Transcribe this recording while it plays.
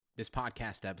This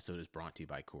podcast episode is brought to you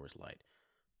by Coors Light.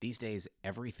 These days,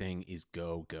 everything is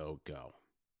go, go, go.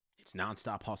 It's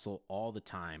nonstop hustle all the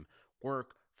time.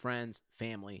 Work, friends,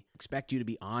 family expect you to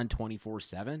be on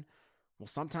 24/7. Well,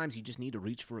 sometimes you just need to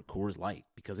reach for a Coors Light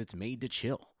because it's made to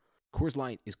chill. Coors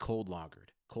Light is cold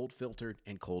lagered, cold filtered,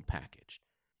 and cold packaged.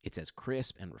 It's as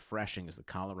crisp and refreshing as the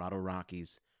Colorado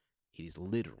Rockies. It is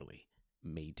literally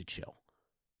made to chill.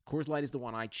 Coors Light is the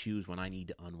one I choose when I need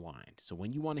to unwind. So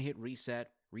when you want to hit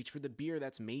reset, reach for the beer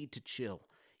that's made to chill.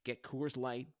 Get Coors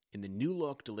Light in the new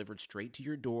look delivered straight to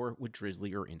your door with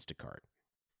Drizzly or Instacart.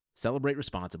 Celebrate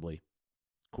responsibly.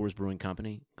 Coors Brewing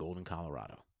Company, Golden,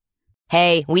 Colorado.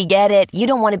 Hey, we get it. You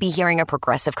don't want to be hearing a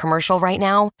Progressive commercial right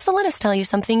now, so let us tell you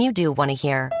something you do want to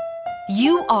hear.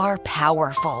 You are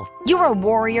powerful. You're a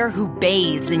warrior who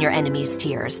bathes in your enemy's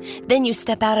tears. Then you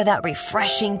step out of that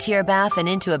refreshing tear bath and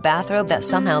into a bathrobe that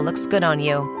somehow looks good on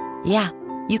you. Yeah,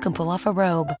 you can pull off a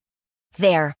robe.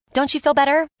 There. Don't you feel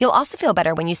better? You'll also feel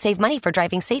better when you save money for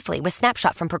driving safely with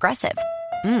Snapshot from Progressive.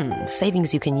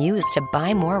 Savings you can use to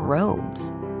buy more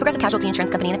robes. Progressive Casualty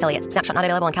Insurance Company and Affiliates. Snapshot not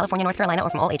available in California, North Carolina, or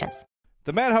from all agents.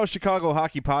 The Madhouse Chicago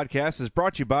Hockey Podcast is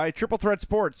brought to you by Triple Threat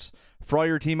Sports. For all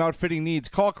your team outfitting needs,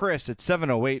 call Chris at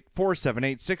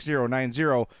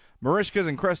 708-478-6090. Marishka's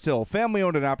in Crest Hill,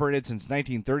 family-owned and operated since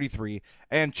 1933.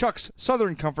 And Chuck's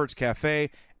Southern Comforts Cafe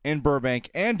in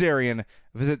Burbank and Darien.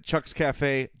 Visit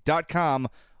chuckscafe.com.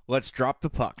 Let's drop the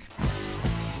puck.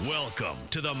 Welcome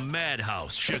to the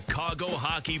Madhouse Chicago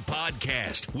Hockey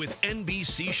Podcast with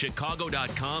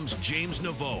NBCChicago.com's James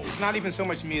Naveau. It's not even so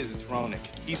much me as it's Ronick.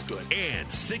 He's good.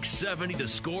 And 670 The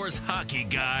Score's hockey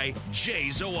guy, Jay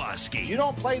Zawaski. You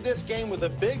don't play this game with a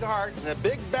big heart and a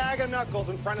big bag of knuckles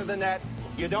in front of the net.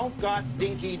 You don't got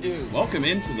dinky do. Welcome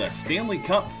into the Stanley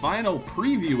Cup Final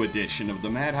Preview edition of the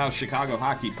Madhouse Chicago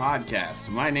Hockey Podcast.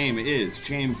 My name is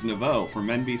James Naveau from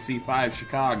NBC5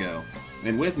 Chicago.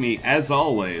 And with me, as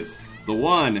always, the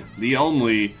one, the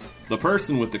only, the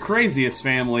person with the craziest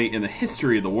family in the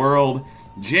history of the world,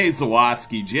 Jay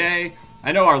Zawaski. Jay,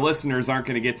 I know our listeners aren't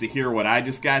going to get to hear what I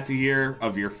just got to hear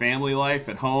of your family life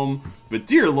at home, but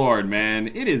dear Lord, man,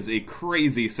 it is a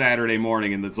crazy Saturday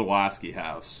morning in the Zawaski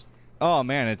house. Oh,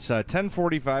 man, it's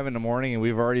 10:45 in the morning, and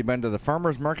we've already been to the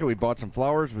farmer's market. We bought some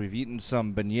flowers. We've eaten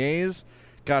some beignets.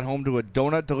 Got home to a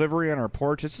donut delivery on our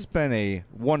porch. It's just been a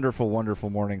wonderful,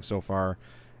 wonderful morning so far.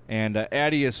 And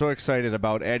Addie is so excited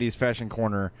about Addie's Fashion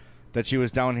Corner that she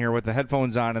was down here with the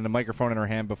headphones on and the microphone in her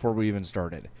hand before we even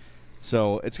started.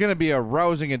 So it's going to be a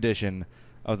rousing edition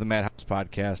of the Madhouse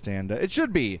Podcast, and it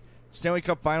should be. Stanley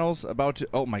Cup Finals about to...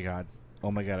 Oh, my God,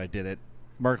 I did it.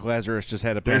 Mark Lazarus just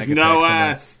had a panic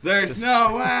attack. There's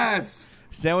no S!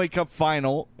 Stanley Cup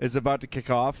Final is about to kick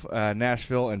off,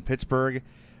 Nashville and Pittsburgh.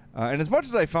 And as much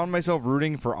as I found myself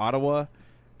rooting for Ottawa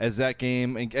as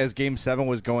Game 7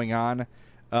 was going on,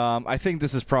 I think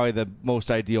this is probably the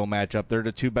most ideal matchup. They're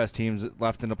the two best teams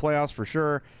left in the playoffs for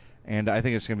sure, and I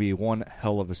think it's going to be one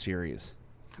hell of a series.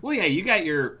 Well, yeah, you got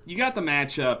the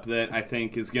matchup that I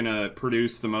think is going to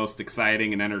produce the most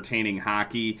exciting and entertaining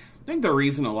hockey. I think the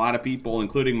reason a lot of people,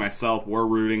 including myself, were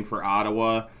rooting for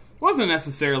Ottawa wasn't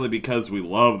necessarily because we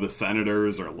love the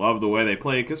Senators or love the way they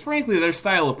play, because frankly, their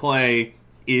style of play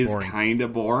is kind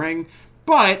of boring.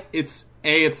 But it's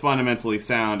fundamentally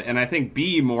sound, and I think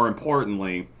B, more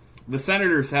importantly, the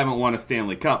Senators haven't won a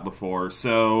Stanley Cup before,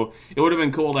 so it would have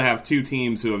been cool to have two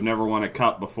teams who have never won a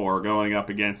cup before going up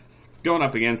against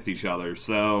each other.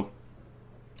 So,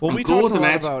 well, we talked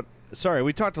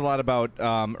a lot about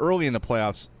early in the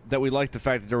playoffs that we liked the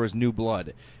fact that there was new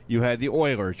blood. You had the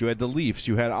Oilers, you had the Leafs,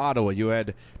 you had Ottawa, you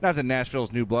had, not that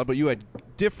Nashville's new blood, but you had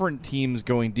different teams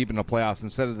going deep in the playoffs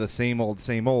instead of the same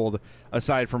old,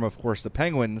 aside from, of course, the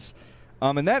Penguins.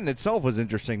 And that in itself was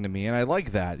interesting to me, and I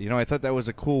like that. You know, I thought that was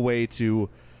a cool way to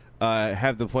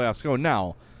have the playoffs go.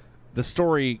 Now, the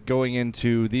story going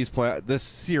into this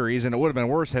series, and it would have been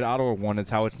worse had Ottawa won, is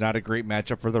how it's not a great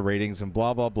matchup for the ratings and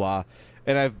blah, blah, blah.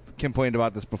 And I've complained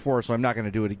about this before, so I'm not going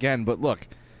to do it again. But look,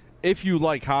 if you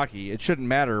like hockey, it shouldn't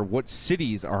matter what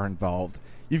cities are involved.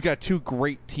 You've got two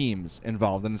great teams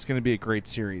involved, and it's going to be a great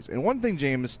series. And one thing,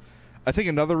 James, I think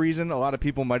another reason a lot of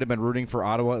people might have been rooting for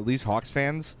Ottawa, at least Hawks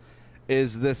fans,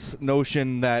 is this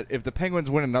notion that if the Penguins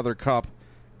win another cup,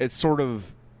 it sort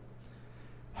of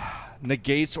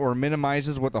negates or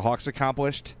minimizes what the Hawks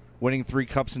accomplished, winning 3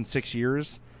 cups in 6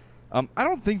 years. I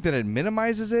don't think that it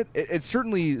minimizes it. It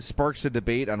certainly sparks a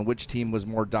debate on which team was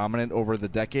more dominant over the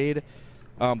decade,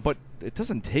 but it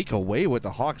doesn't take away what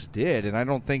the Hawks did, and I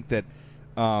don't think that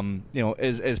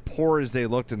as poor as they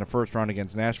looked in the first round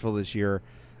against Nashville this year,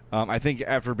 I think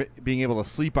after being able to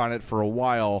sleep on it for a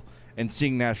while and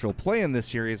seeing Nashville play in this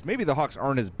series, maybe the Hawks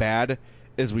aren't as bad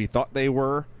as we thought they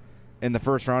were in the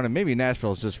first round, and maybe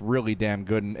Nashville is just really damn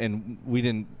good, and we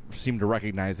didn't seem to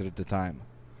recognize it at the time.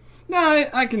 No,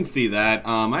 I can see that.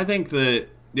 I think that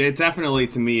it definitely,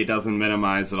 to me, it doesn't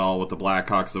minimize at all what the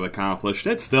Blackhawks have accomplished.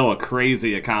 It's still a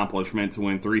crazy accomplishment to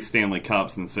win 3 Stanley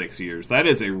Cups in 6 years. That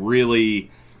is a really...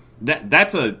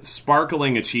 That's a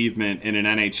sparkling achievement in an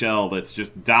NHL that's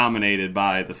just dominated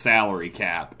by the salary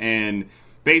cap and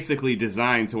basically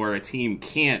designed to where a team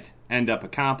can't end up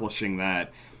accomplishing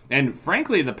that. And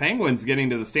frankly, the Penguins getting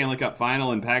to the Stanley Cup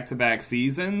final in back-to-back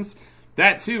seasons,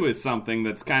 that too is something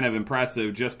that's kind of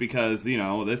impressive just because,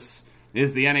 this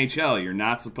is the NHL. You're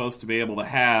not supposed to be able to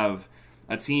have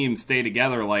a team stay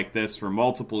together like this for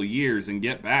multiple years and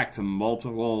get back to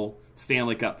multiple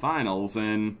Stanley Cup finals.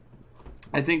 And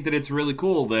I think that it's really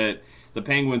cool that the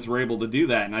Penguins were able to do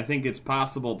that. And I think it's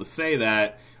possible to say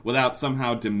that without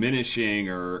somehow diminishing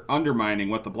or undermining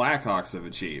what the Blackhawks have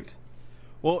achieved.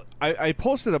 Well, I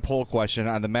posted a poll question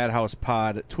on the Madhouse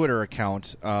Pod Twitter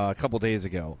account a couple days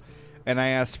ago, and I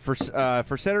asked for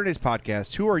Saturday's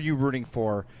podcast, who are you rooting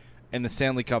for in the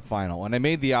Stanley Cup final? And I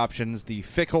made the options: the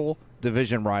fickle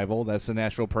division rival, that's the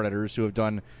Nashville Predators, who have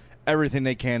done everything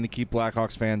they can to keep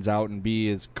Blackhawks fans out and be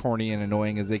as corny and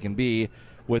annoying as they can be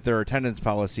with their attendance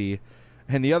policy.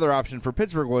 And the other option for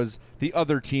Pittsburgh was the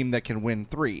other team that can win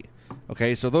 3.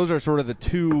 Okay, so those are sort of the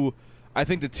two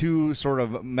sort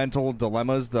of mental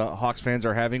dilemmas the Hawks fans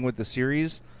are having with the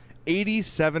series.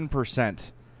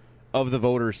 87% of the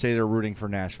voters say they're rooting for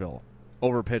Nashville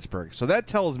over Pittsburgh. So that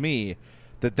tells me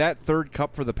that third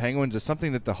cup for the Penguins is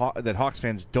something that that Hawks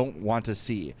fans don't want to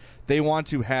see. They want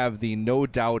to have the no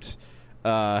doubt,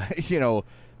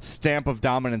 stamp of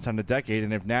dominance on the decade.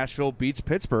 And if Nashville beats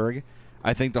Pittsburgh,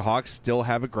 I think the Hawks still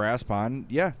have a grasp on,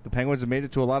 the Penguins have made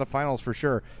it to a lot of finals for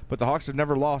sure, but the Hawks have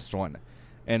never lost one.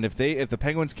 And if the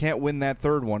Penguins can't win that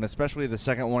third one, especially the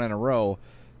second one in a row,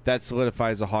 that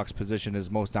solidifies the Hawks' position as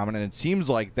most dominant. It seems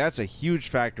like that's a huge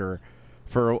factor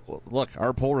for, look,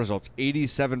 our poll results,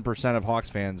 87% of Hawks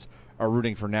fans are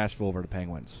rooting for Nashville over the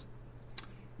Penguins.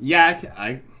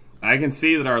 Yeah, I can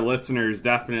see that our listeners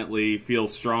definitely feel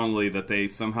strongly that they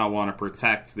somehow want to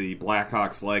protect the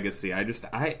Blackhawks legacy. I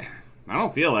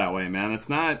don't feel that way, man. That's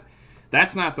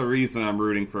not the reason I'm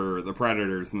rooting for the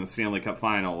Predators in the Stanley Cup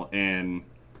final. And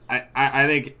I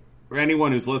think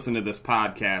anyone who's listened to this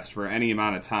podcast for any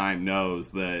amount of time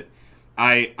knows that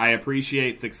I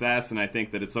appreciate success, and I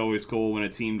think that it's always cool when a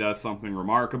team does something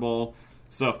remarkable.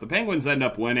 So if the Penguins end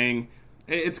up winning,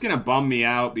 it's going to bum me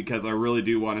out because I really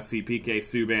do want to see PK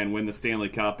Subban win the Stanley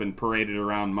Cup and parade it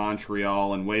around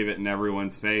Montreal and wave it in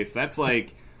everyone's face. That's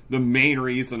like the main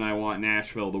reason I want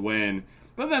Nashville to win.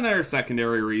 But then there are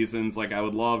secondary reasons. Like, I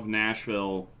would love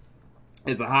Nashville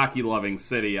as a hockey-loving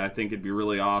city. I think it'd be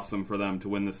really awesome for them to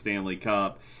win the Stanley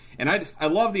Cup. And I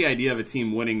love the idea of a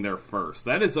team winning their first.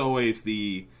 That is always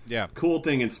the cool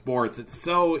thing in sports. It's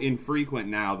so infrequent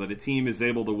now that a team is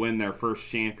able to win their first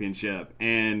championship.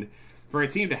 And for a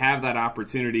team to have that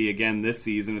opportunity again this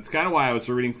season, it's kind of why I was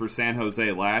rooting for San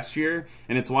Jose last year,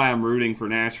 and it's why I'm rooting for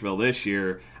Nashville this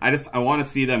year. I want to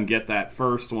see them get that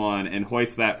first one and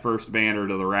hoist that first banner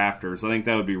to the rafters. I think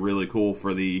that would be really cool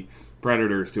for the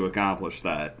Predators to accomplish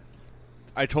that.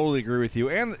 I totally agree with you.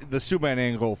 And the Subban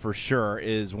angle for sure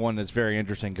is one that's very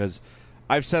interesting because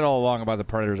I've said all along about the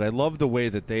Predators, I love the way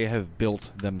that they have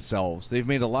built themselves. They've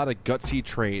made a lot of gutsy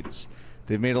trades.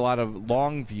 They've made a lot of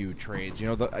long view trades.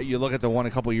 You look at the one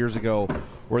a couple years ago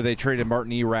where they traded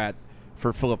Martin Erat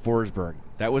for Philip Forsberg.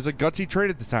 That was a gutsy trade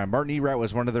at the time. Martin Erat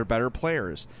was one of their better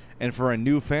players. And for a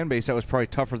new fan base, that was probably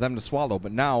tough for them to swallow.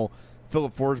 But now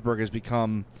Philip Forsberg has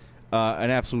become an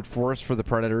absolute force for the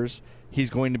Predators. He's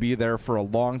going to be there for a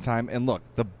long time. And look,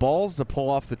 the balls to pull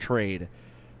off the trade,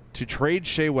 to trade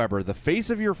Shea Weber, the face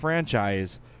of your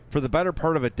franchise, for the better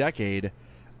part of a decade,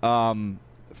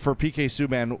 for PK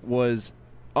Subban was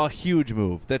a huge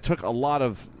move that took a lot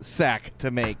of sack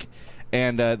to make.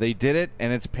 And they did it,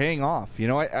 and it's paying off.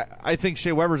 I think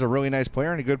Shea Weber's a really nice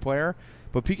player and a good player,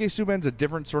 but PK Subban's a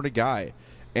different sort of guy.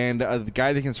 And the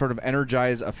guy that can sort of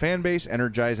energize a fan base,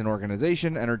 energize an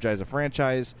organization, energize a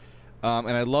franchise.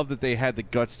 And I love that they had the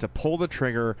guts to pull the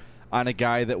trigger on a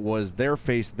guy that was their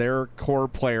face, their core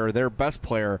player, their best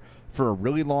player for a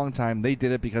really long time. They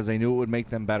did it because they knew it would make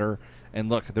them better. And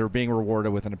look, they're being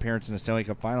rewarded with an appearance in the Stanley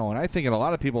Cup final. And I think in a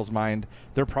lot of people's mind,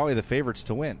 they're probably the favorites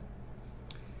to win.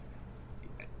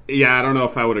 Yeah, I don't know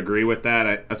if I would agree with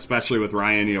that, especially with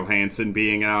Ryan Johansson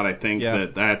being out. I think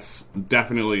that's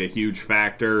definitely a huge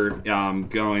factor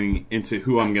going into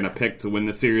who I'm going to pick to win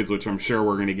the series, which I'm sure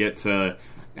we're going to get to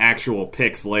actual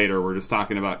picks later. We're just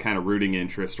talking about kind of rooting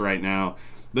interest right now.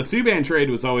 the Subban trade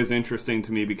was always interesting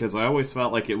to me because I always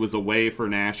felt like it was a way for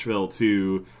Nashville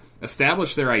to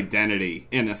establish their identity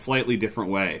in a slightly different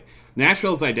way.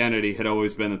 Nashville's identity had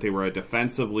always been that they were a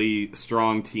defensively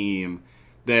strong team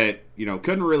that,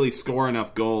 couldn't really score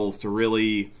enough goals to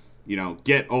really,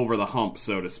 get over the hump,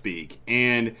 so to speak.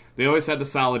 And they always had the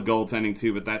solid goaltending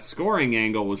too, but that scoring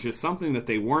angle was just something that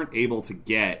they weren't able to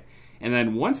get. And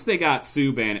then once they got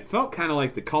Subban, it felt kind of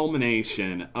like the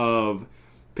culmination of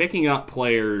picking up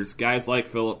players, guys like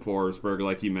Philip Forsberg,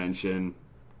 like you mentioned,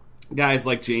 guys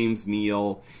like James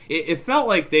Neal. It felt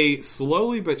like they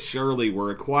slowly but surely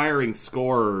were acquiring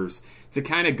scorers to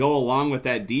kind of go along with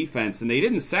that defense, and they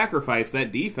didn't sacrifice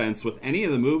that defense with any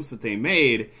of the moves that they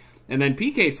made. And then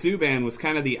PK Subban was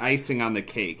kind of the icing on the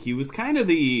cake. He was kind of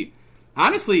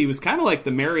honestly, he was kind of like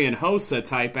the Marian Hossa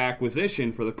type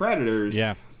acquisition for the Predators,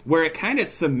 where it kind of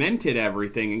cemented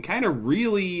everything and kind of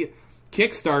really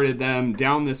kickstarted them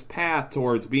down this path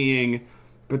towards being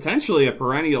potentially a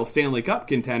perennial Stanley Cup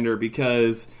contender,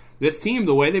 because this team,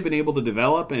 the way they've been able to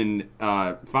develop and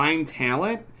find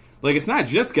talent, like, it's not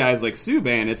just guys like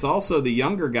Subban, it's also the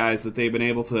younger guys that they've been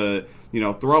able to,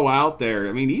 throw out there.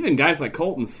 I mean, even guys like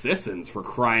Colton Sissons, for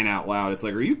crying out loud. It's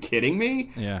like, are you kidding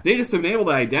me? Yeah. They just have been able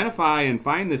to identify and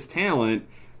find this talent,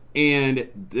 and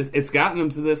it's gotten them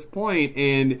to this point,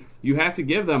 and you have to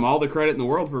give them all the credit in the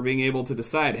world for being able to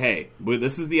decide, hey,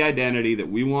 this is the identity that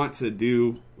we want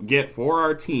to get for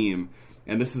our team,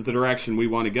 and this is the direction we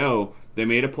want to go. They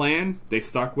made a plan, they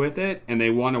stuck with it, and they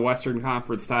won a Western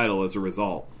Conference title as a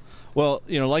result. Well,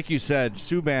 like you said,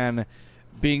 Subban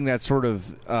being that sort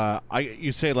of,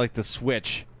 you say like the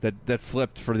switch that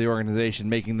flipped for the organization,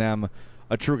 making them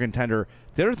a true contender.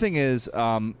 The other thing is,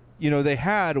 they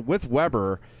had, with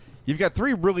Weber, you've got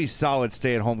three really solid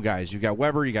stay-at-home guys. You've got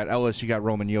Weber, you got Ellis, you got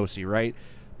Roman Josi, right?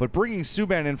 But bringing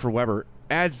Subban in for Weber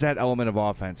adds that element of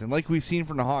offense. And like we've seen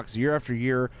from the Hawks year after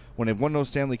year, when they've won those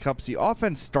Stanley Cups, the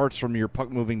offense starts from your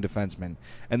puck-moving defenseman.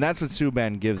 And that's what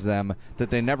Subban gives them that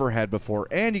they never had before.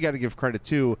 And you got to give credit,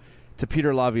 too, to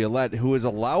Peter Laviolette, who has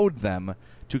allowed them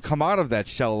to come out of that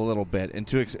shell a little bit and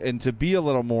to be a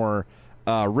little more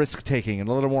risk-taking and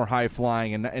a little more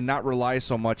high-flying and not rely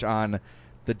so much on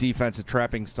the defensive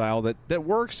trapping style that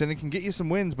works, and it can get you some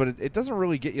wins, but it doesn't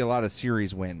really get you a lot of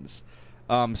series wins.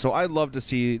 So I'd love to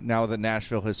see now that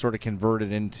Nashville has sort of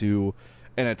converted into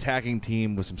an attacking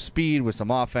team with some speed, with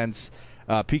some offense.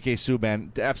 PK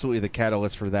Subban, absolutely the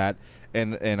catalyst for that.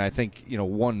 And I think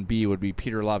 1B would be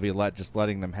Peter Laviolette just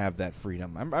letting them have that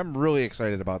freedom. I'm really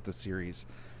excited about this series.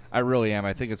 I really am.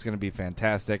 I think it's going to be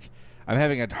fantastic. I'm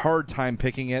having a hard time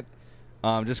picking it,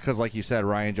 just because, like you said,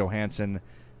 Ryan Johansson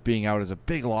being out is a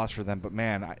big loss for them. But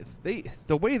man,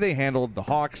 the way they handled the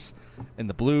Hawks and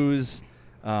the Blues.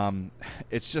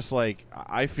 It's just like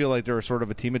I feel like they're sort of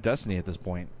a team of destiny at this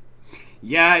point.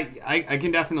 Yeah, I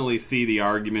can definitely see the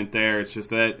argument there. It's just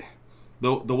that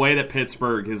the way that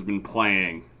Pittsburgh has been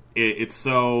playing, it's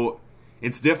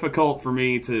difficult for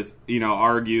me to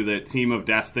argue that team of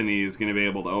destiny is going to be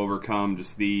able to overcome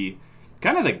just the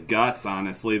kind of the guts,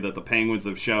 honestly, that the Penguins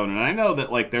have shown. And I know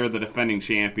that they're the defending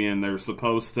champion, they're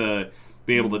supposed to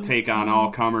be able to take on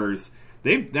all comers.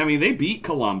 They beat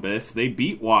Columbus. They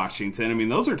beat Washington. I mean,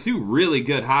 those are two really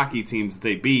good hockey teams that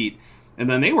they beat. And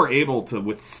then they were able to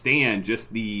withstand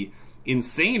just the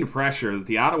insane pressure that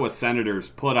the Ottawa Senators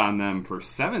put on them for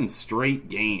 7 straight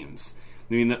games.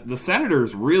 I mean, the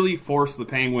Senators really forced the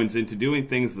Penguins into doing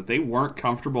things that they weren't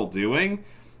comfortable doing.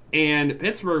 And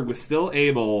Pittsburgh was still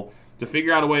able to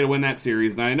figure out a way to win that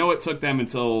series. And I know it took them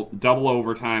until double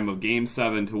overtime of Game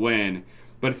 7 to win.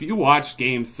 But if you watched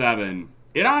Game 7...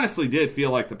 it honestly did feel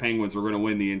like the Penguins were going to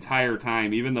win the entire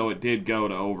time, even though it did go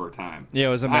to overtime. Yeah, it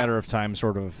was a matter of time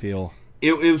sort of a feel.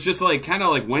 It was just kind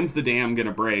of like, when's the dam going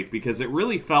to break? Because it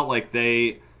really felt like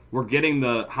they were getting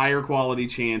the higher quality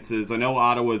chances. I know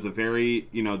Ottawa is a very,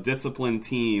 disciplined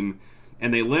team,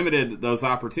 and they limited those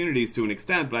opportunities to an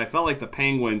extent, but I felt like the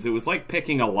Penguins, it was like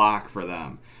picking a lock for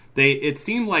them. It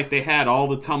seemed like they had all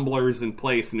the tumblers in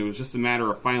place, and it was just a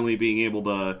matter of finally being able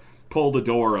to pull the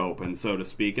door open, so to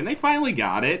speak. And they finally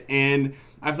got it, and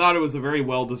I thought it was a very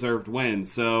well-deserved win.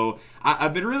 So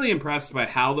I've been really impressed by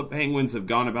how the Penguins have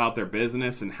gone about their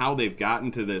business and how they've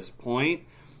gotten to this point.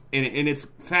 And it's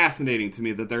fascinating to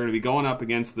me that they're going to be going up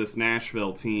against this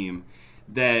Nashville team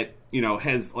that,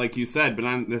 has, like you said, been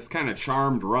on this kind of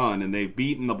charmed run, and they've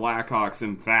beaten the Blackhawks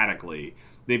emphatically.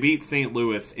 They beat St.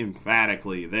 Louis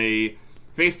emphatically. They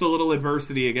faced a little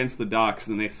adversity against the Ducks,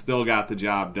 and they still got the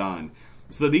job done.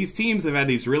 So these teams have had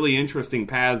these really interesting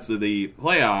paths to the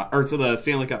playoff, or to the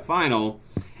Stanley Cup final,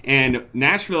 and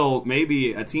Nashville may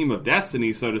be a team of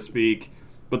destiny, so to speak,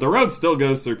 But the road still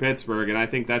goes through Pittsburgh, and I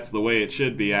think that's the way it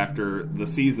should be after the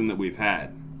season that we've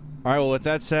had. All right, well, with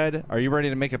that said, are you ready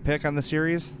to make a pick on the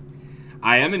series?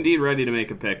 I am indeed ready to make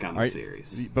a pick on the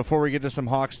series. Before we get to some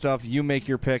Hawks stuff, you make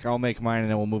your pick, I'll make mine, and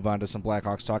then we'll move on to some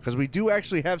Blackhawks talk, because we do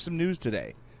actually have some news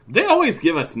today. They always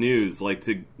give us news, like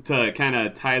to kind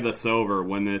of tide us over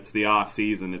when it's the off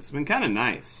season. It's been kind of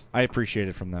nice. I appreciate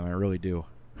it from them. I really do.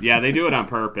 Yeah, they do it on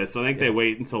purpose. I think they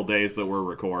wait until days that we're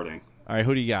recording. All right,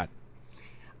 who do you got?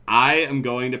 I am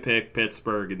going to pick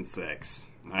Pittsburgh in 6.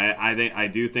 I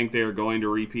do think they are going to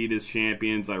repeat as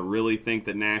champions. I really think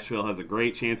that Nashville has a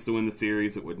great chance to win the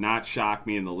series. It would not shock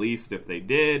me in the least if they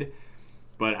did.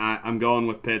 But I'm going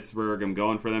with Pittsburgh. I'm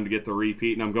going for them to get the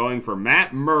repeat, and I'm going for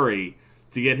Matt Murray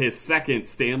to get his second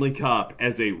Stanley Cup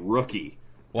as a rookie.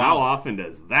 Wow. How often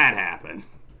does that happen?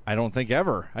 I don't think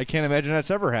ever. I can't imagine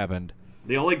that's ever happened.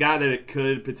 The only guy that it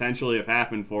could potentially have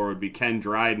happened for would be Ken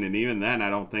Dryden, and even then I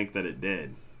don't think that it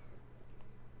did.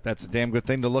 That's a damn good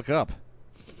thing to look up.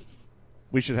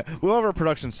 We'll have our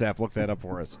production staff look that up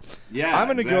for us. Yeah, I'm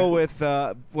going to go with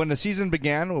when the season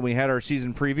began, when we had our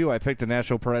season preview, I picked the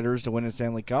Nashville Predators to win the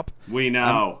Stanley Cup. We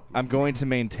know. I'm going to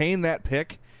maintain that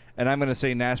pick, and I'm going to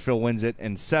say Nashville wins it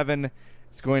in 7.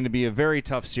 It's going to be a very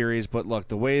tough series, but look,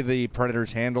 the way the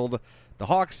Predators handled the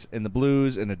Hawks and the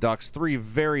Blues and the Ducks, 3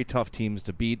 very tough teams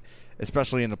to beat,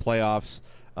 especially in the playoffs.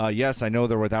 Yes, I know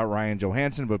they're without Ryan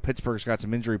Johansson, but Pittsburgh's got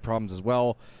some injury problems as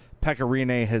well. Pekka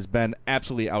Rinne has been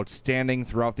absolutely outstanding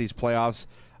throughout these playoffs.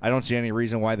 I don't see any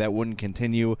reason why that wouldn't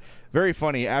continue. Very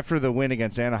funny, after the win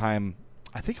against Anaheim,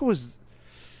 I think it was,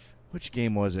 which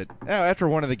game was it? After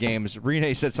one of the games,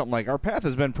 Rinne said something like, our path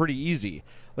has been pretty easy.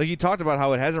 Like, he talked about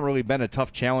how it hasn't really been a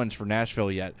tough challenge for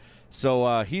Nashville yet.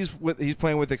 So he's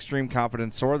playing with extreme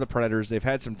confidence. So are the Predators. They've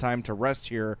had some time to rest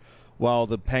here while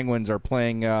the Penguins are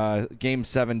playing Game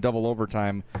 7 double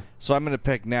overtime. So I'm going to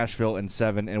pick Nashville in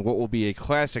 7 in what will be a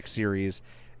classic series,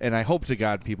 and I hope to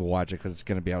God people watch it because it's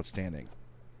going to be outstanding.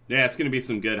 Yeah, it's going to be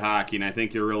some good hockey, and I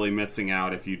think you're really missing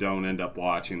out if you don't end up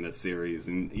watching this series.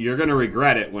 And you're going to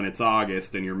regret it when it's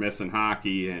August and you're missing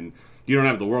hockey and you don't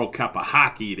have the World Cup of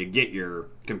Hockey to get your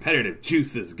competitive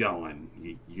juices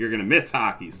going. You're going to miss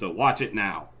hockey, so watch it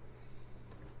now.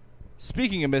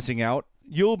 Speaking of missing out,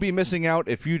 you'll be missing out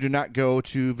if you do not go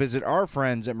to visit our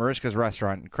friends at Mariska's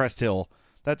Restaurant in Crest Hill.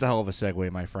 That's a hell of a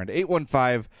segue, my friend.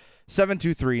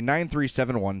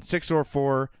 815-723-9371,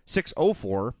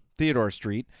 604 Theodore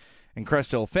Street in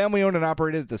Crest Hill. Family-owned and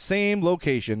operated at the same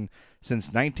location since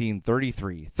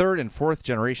 1933. Third and fourth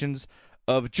generations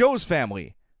of Joe's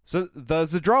family. So the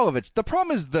Zadralovich. The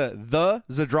problem is the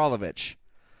Zadralovich.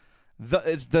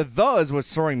 It's the is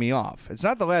what's throwing me off. It's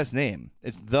not the last name.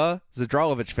 It's the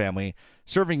Zadralovich family,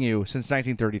 serving you since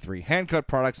 1933. Hand-cut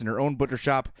products in their own butcher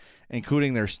shop,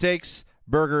 including their steaks,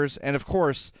 burgers, and, of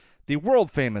course, the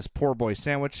world-famous Poor Boy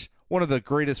sandwich, one of the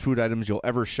greatest food items you'll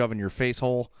ever shove in your face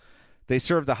hole. They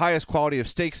serve the highest quality of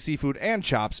steaks, seafood, and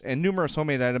chops, and numerous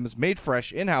homemade items made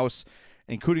fresh in-house,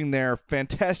 including their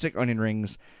fantastic onion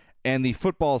rings and the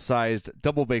football-sized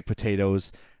double-baked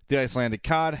potatoes. The Icelandic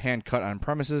cod, hand-cut on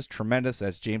premises, tremendous.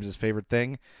 That's James's favorite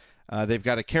thing. They've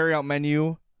got a carry-out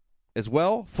menu as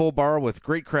well, full bar with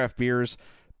great craft beers,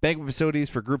 banquet facilities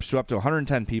for groups to up to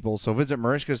 110 people. So visit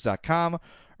Mariska's.com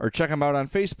or check them out on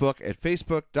Facebook at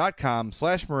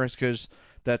facebook.com/Mariska's.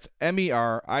 That's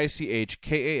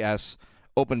Merichkas.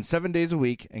 Open 7 days a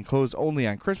week and closed only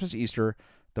on Christmas, Easter,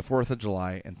 the 4th of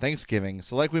July, and Thanksgiving.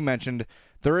 So like we mentioned,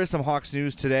 there is some Hawks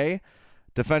news today.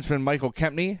 Defenseman Michael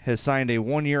Kempny has signed a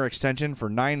 1-year extension for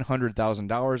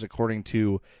 $900,000, according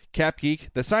to CapGeek.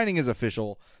 The signing is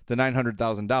official. The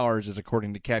 $900,000 is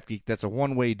according to CapGeek. That's a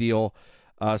one-way deal.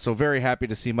 So very happy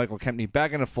to see Michael Kempny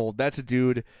back in the fold. That's a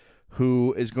dude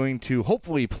who is going to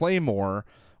hopefully play more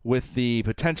with the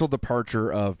potential departure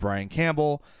of Brian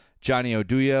Campbell. Johnny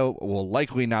Oduya will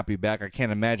likely not be back. I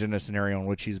can't imagine a scenario in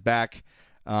which he's back.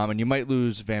 And you might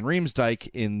lose Van Riemsdyk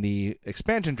in the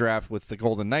expansion draft with the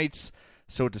Golden Knights.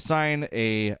 So to sign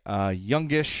a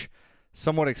youngish,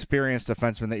 somewhat experienced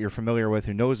defenseman that you're familiar with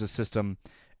who knows the system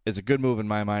is a good move in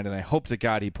my mind, and I hope to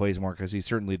God he plays more because he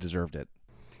certainly deserved it.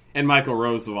 And Michael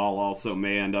Roosevelt also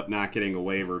may end up not getting a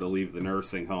waiver to leave the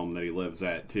nursing home that he lives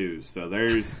at, too. So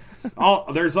there's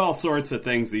all sorts of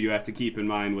things that you have to keep in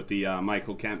mind with the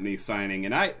Michael Kempny signing.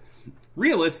 And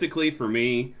realistically, for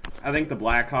me, I think the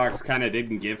Blackhawks kind of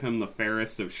didn't give him the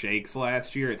fairest of shakes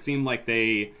last year. It seemed like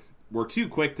they were too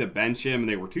quick to bench him.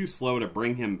 They were too slow to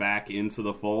bring him back into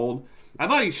the fold. I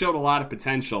thought he showed a lot of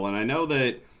potential, and I know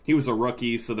that he was a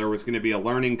rookie, so there was going to be a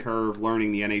learning curve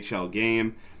learning the NHL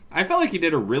game. I felt like he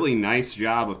did a really nice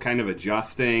job of kind of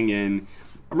adjusting, and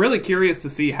I'm really curious to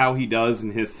see how he does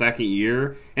in his second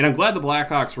year, and I'm glad the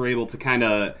Blackhawks were able to kind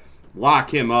of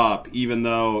lock him up, even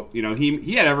though, you know,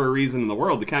 he had every reason in the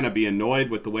world to kind of be annoyed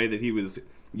with the way that he was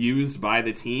used by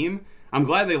the team. I'm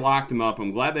glad they locked him up.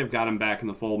 I'm glad they've got him back in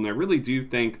the fold, and I really do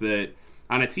think that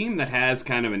on a team that has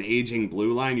kind of an aging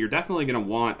blue line, you're definitely going to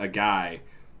want a guy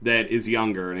that is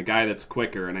younger and a guy that's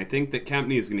quicker, and I think that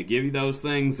Kempny is going to give you those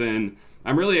things, and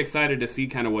I'm really excited to see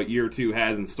kind of what year two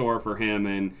has in store for him,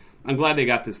 and I'm glad they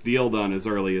got this deal done as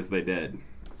early as they did.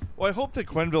 Well, I hope that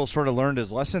Quenneville sort of learned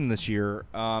his lesson this year.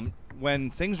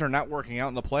 When things are not working out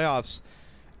in the playoffs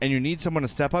and you need someone to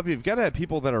step up, you've got to have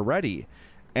people that are ready.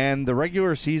 And the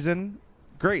regular season,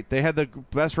 great. They had the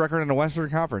best record in the Western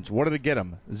Conference. What did it get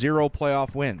them? 0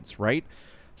 playoff wins, right?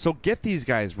 So get these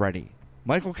guys ready.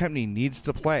 Michael Kempny needs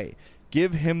to play.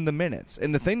 Give him the minutes.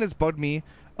 And the thing that's bugged me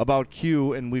about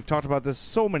Q, and we've talked about this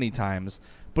so many times,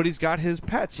 but he's got his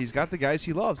pets. He's got the guys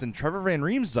he loves. And Trevor Van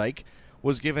Riemsdyk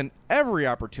was given every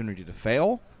opportunity to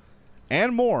fail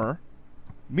and more.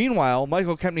 Meanwhile,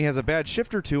 Michael Kempny has a bad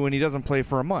shift or two and he doesn't play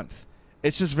for a month.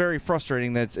 It's just very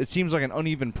frustrating that it seems like an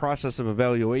uneven process of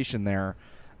evaluation there.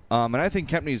 And I think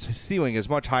Kempny's ceiling is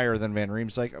much higher than Van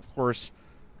Riemsdyk. Of course,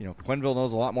 you know, Quenneville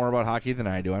knows a lot more about hockey than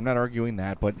I do. I'm not arguing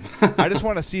that, but I just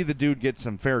want to see the dude get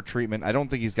some fair treatment. I don't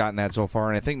think he's gotten that so far,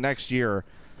 and I think next year,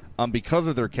 because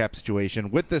of their cap situation,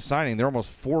 with this signing, they're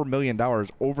almost $4 million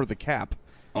over the cap.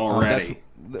 Already,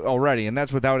 and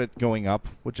that's without it going up,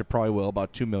 which it probably will,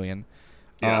 about $2 million.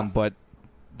 Yeah. But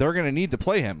they're going to need to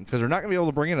play him because they're not going to be able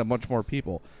to bring in a bunch more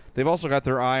people. They've also got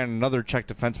their eye on another Czech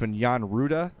defenseman, Jan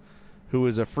Ruda, who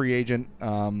is a free agent,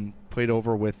 played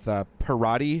over with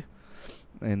Parati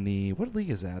in the, what league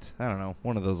is that? I don't know,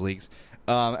 one of those leagues.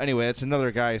 Anyway, it's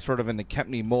another guy sort of in the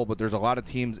Kempny mold, but there's a lot of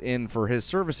teams in for his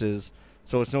services,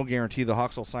 so it's no guarantee the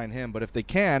Hawks will sign him. But if they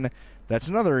can, that's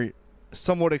another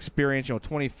somewhat experienced,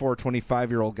 24,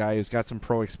 25-year-old guy who's got some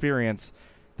pro experience,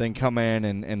 then come in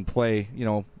and play,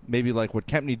 maybe like what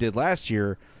Kempny did last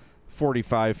year,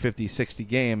 45, 50, 60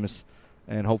 games,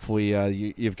 and hopefully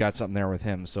you've got something there with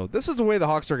him. So this is the way the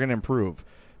Hawks are going to improve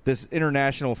this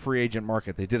international free agent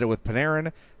market. They did it with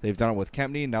Panarin. They've done it with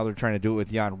Kempny. Now they're trying to do it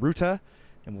with Jan Ruta,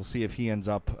 and we'll see if he ends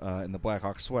up in the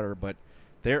Blackhawks sweater. But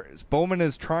Bowman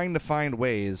is trying to find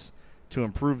ways to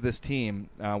improve this team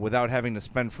without having to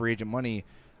spend free agent money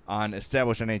on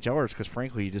established NHLers because,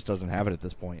 frankly, he just doesn't have it at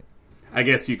this point. I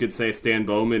guess you could say Stan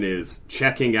Bowman is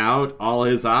checking out all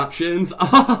his options.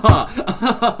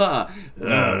 I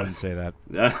wouldn't say that.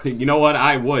 You know what?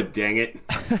 I would, dang it.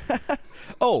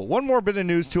 Oh, one more bit of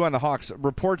news, too, on the Hawks.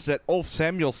 Reports that Ulf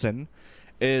Samuelsson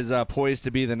is poised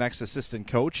to be the next assistant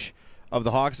coach of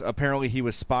the Hawks. Apparently, he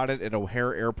was spotted at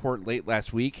O'Hare Airport late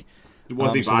last week.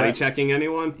 Was he body-checking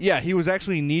anyone? Yeah, he was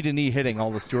actually knee-to-knee hitting all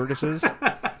the stewardesses.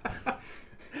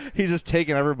 He's just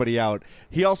taking everybody out.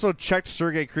 He also checked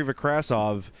Sergei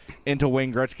Krivokrasov into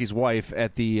Wayne Gretzky's wife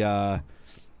at the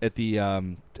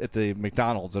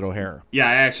McDonald's at O'Hare.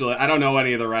 Yeah, I don't know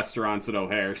any of the restaurants at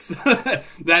O'Hare's.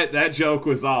 that joke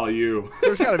was all you.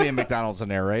 There's got to be a McDonald's in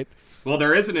there, right? Well,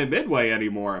 there isn't at Midway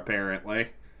anymore, apparently.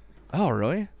 Oh,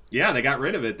 really? Yeah, they got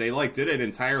rid of it. They did an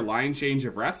entire line change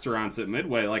of restaurants at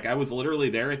Midway. I was literally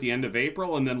there at the end of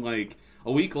April, and then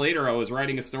a week later, I was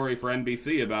writing a story for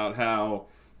NBC about how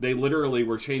they literally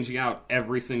were changing out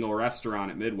every single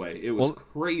restaurant at Midway. It was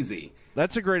crazy.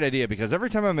 That's a great idea because every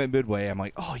time I'm at Midway, I'm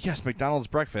like, oh, yes, McDonald's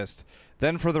breakfast.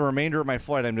 Then for the remainder of my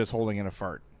flight, I'm just holding in a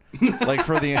fart.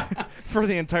 For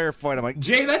the entire flight, I'm like,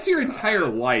 Jay, that's your entire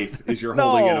life is you're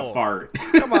holding in a fart.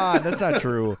 Come on, that's not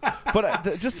true.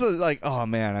 But just oh,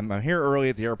 man, I'm here early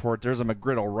at the airport. There's a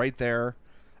McGriddle right there.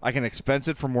 I can expense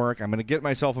it from work. I'm going to get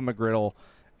myself a McGriddle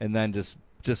and then just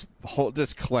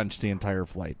clench the entire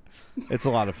flight. It's a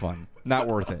lot of fun. Not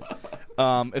worth it.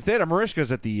 If they had a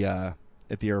Marishka's at the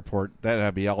airport,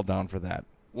 that'd be all down for that.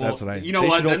 Well, that's what you know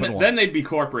what? Then they'd be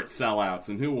corporate sellouts,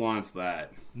 and who wants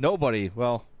that? Nobody.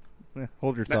 Well,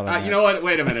 hold your thought on that. You know what?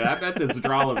 Wait a minute. I bet the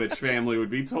Zdralovic family would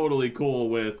be totally cool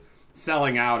with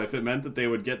selling out if it meant that they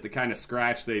would get the kind of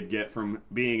scratch they'd get from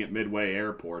being at Midway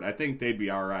Airport. I think they'd be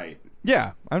all right.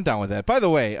 Yeah, I'm down with that. By the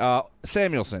way,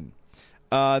 Samuelsson.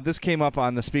 This came up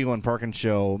on the Spiegel and Parkin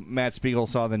show. Matt Spiegel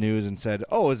saw the news and said,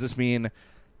 does this mean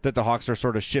that the Hawks are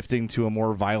sort of shifting to a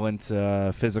more violent,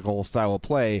 physical style of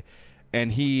play?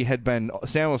 And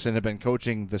Samuelsson had been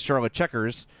coaching the Charlotte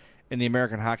Checkers in the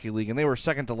American Hockey League, and they were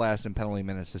second to last in penalty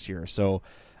minutes this year. So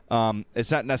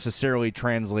it's not necessarily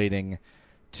translating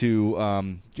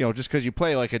to, just because you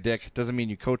play like a dick doesn't mean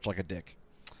you coach like a dick.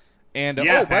 And,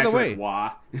 by the way,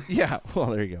 yeah, well,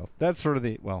 there you go. That's sort of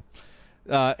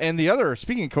and the other,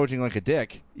 speaking of coaching like a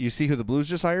dick, you see who the Blues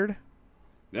just hired?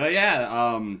 Oh,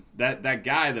 yeah. That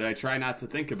guy that I try not to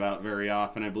think about very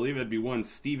often, I believe it'd be one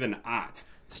Stephen Ott.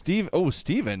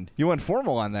 Steven. You went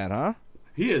formal on that, huh?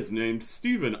 He is named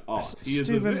Stephen Ott.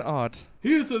 Stephen Ott.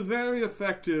 He is a very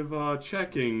effective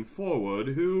checking forward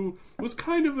who was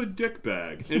kind of a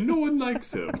dickbag, and no one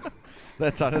likes him.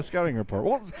 That's on his scouting report.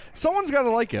 Well, someone's got to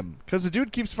like him, because the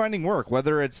dude keeps finding work,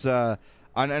 whether it's on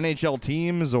NHL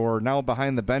teams or now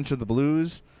behind the bench of the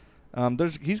Blues.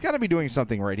 He's got to be doing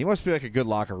something right. He must be like a good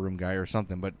locker room guy or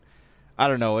something, but I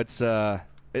don't know.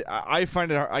 I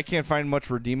find it. I can't find much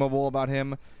redeemable about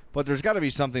him, but there's got to be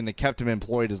something that kept him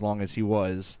employed as long as he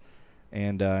was,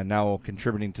 and now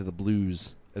contributing to the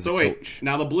Blues as a coach.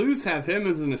 Now the Blues have him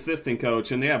as an assistant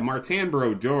coach, and they have Martin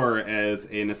Brodeur as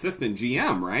an assistant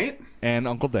GM, right? And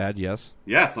Uncle Dad, yes.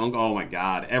 Yes, Uncle. Oh my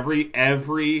God!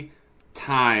 Every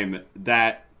time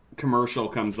that commercial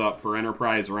comes up for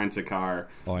Enterprise Rent-A-Car,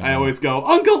 I always go,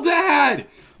 Uncle Dad!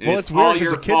 And well, it's weird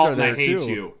because the kids are there, I hate too.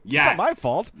 You. Yes. It's not my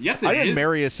fault. Yes, I didn't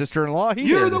marry his sister-in-law.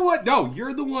 You're the one. No,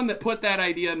 you're the one that put that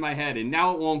idea in my head, and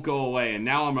now it won't go away, and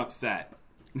now I'm upset.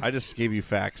 I just gave you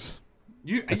facts.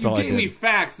 You gave me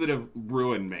facts that have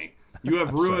ruined me. You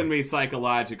have ruined me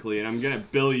psychologically, and I'm going to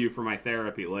bill you for my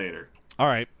therapy later. All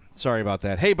right. Sorry about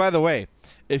that. Hey, by the way,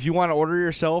 if you want to order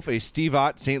yourself a Steve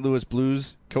Ott St. Louis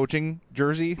Blues coaching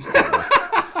jersey...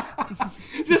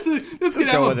 it's going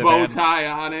to have a bow tie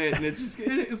on it, and it's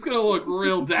going to look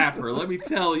real dapper, let me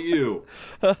tell you.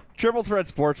 Triple Threat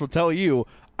Sports will tell you,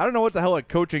 I don't know what the hell a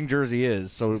coaching jersey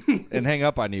is, and hang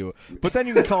up on you. But then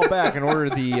you can call back and order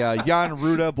the Jan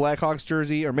Ruda Blackhawks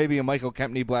jersey, or maybe a Michael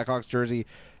Kempney Blackhawks jersey,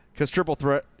 because Triple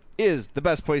Threat is the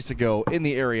best place to go in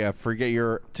the area to get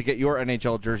your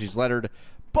NHL jerseys lettered.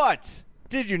 But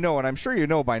did you know, and I'm sure you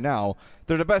know by now,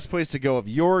 they're the best place to go if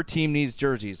your team needs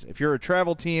jerseys. If you're a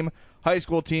travel team, high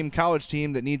school team, college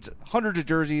team that needs hundreds of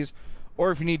jerseys,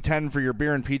 or if you need 10 for your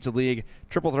beer and pizza league,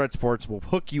 Triple Threat Sports will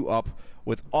hook you up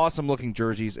with awesome-looking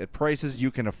jerseys at prices you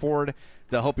can afford.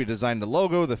 They'll help you design the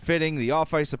logo, the fitting, the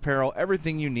off-ice apparel,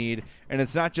 everything you need. And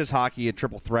it's not just hockey at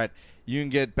Triple Threat. You can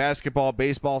get basketball,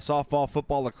 baseball, softball,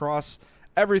 football, lacrosse,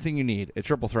 everything you need at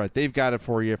Triple Threat. They've got it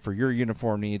for you for your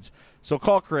uniform needs. So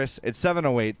call Chris at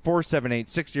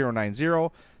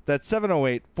 708-478-6090. That's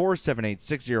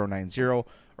 708-478-6090.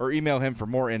 Or email him for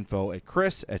more info at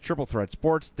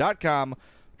chris@triplethreatsports.com.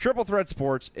 Triple Threat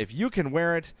Sports, if you can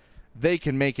wear it, they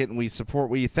can make it, and we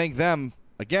thank them.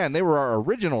 Again, they were our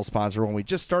original sponsor when we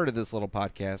just started this little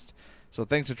podcast. So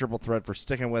thanks to Triple Threat for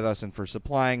sticking with us and for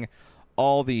supplying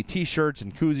all the T-shirts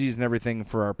and koozies and everything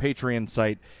for our Patreon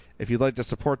site. If you'd like to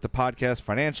support the podcast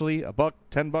financially, $1,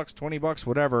 $10, $20,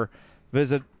 whatever,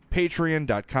 visit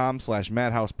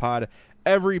patreon.com/madhousepod.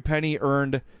 Every penny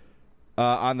earned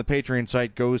on the Patreon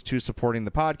site goes to supporting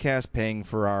the podcast, paying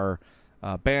for our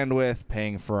bandwidth,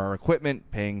 paying for our equipment,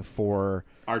 paying for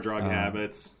our drug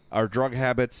habits, our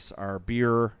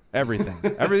beer, everything.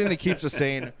 Everything that keeps us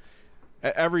sane.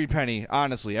 Every penny,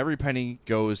 honestly, every penny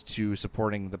goes to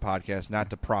supporting the podcast,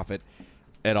 not to profit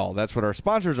at all. That's what our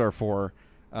sponsors are for.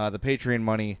 The Patreon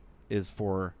money is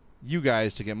for you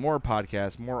guys to get more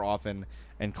podcasts more often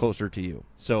and closer to you.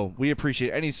 So we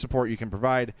appreciate any support you can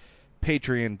provide.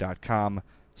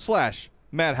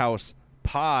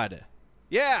 Patreon.com/MadhousePod.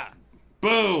 Yeah.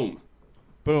 Boom.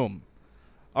 Boom.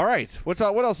 All right. What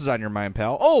else is on your mind,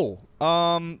 pal?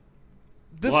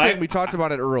 This thing, we talked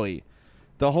about it early.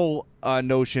 The whole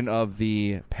notion of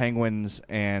the Penguins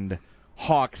and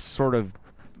Hawks sort of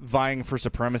vying for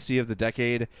supremacy of the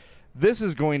decade. This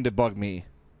is going to bug me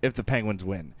if the Penguins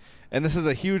win. And this is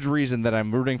a huge reason that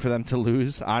I'm rooting for them to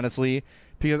lose, honestly,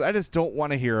 because I just don't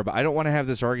want to hear about it. I don't want to have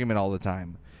this argument all the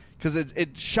time. Because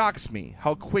it shocks me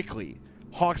how quickly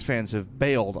Hawks fans have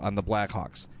bailed on the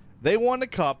Blackhawks. They won the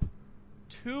Cup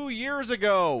 2 years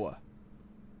ago.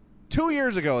 2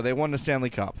 years ago, they won the Stanley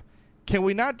Cup. Can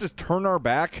we not just turn our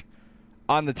back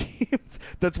on the team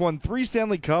that's won 3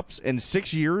 Stanley Cups in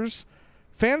 6 years?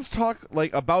 Fans talk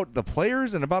about the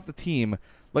players and about the team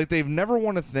like they've never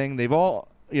won a thing. They've all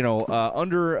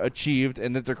underachieved,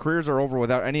 and that their careers are over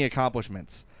without any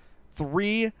accomplishments.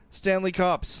 3 Stanley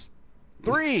Cups.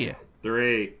 3.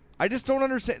 I just don't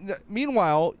understand.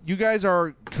 Meanwhile, you guys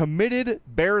are committed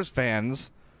Bears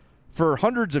fans for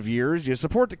hundreds of years. You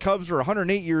support the Cubs for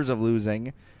 108 years of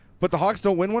losing, but the Hawks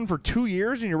don't win one for 2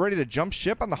 years, and you're ready to jump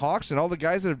ship on the Hawks and all the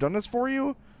guys that have done this for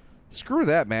you? Screw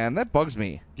that, man. That bugs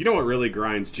me. You know what really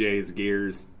grinds Jay's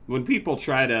gears? When people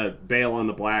try to bail on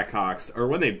the Blackhawks, or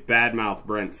when they badmouth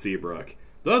Brent Seabrook.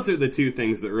 Those are the two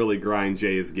things that really grind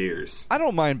Jay's gears. I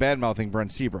don't mind badmouthing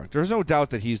Brent Seabrook. There's no doubt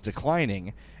that he's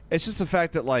declining. It's just the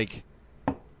fact that,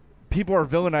 people are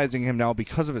villainizing him now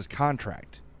because of his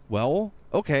contract. Well,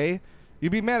 okay.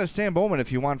 You'd be mad at Stan Bowman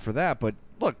if you want for that, but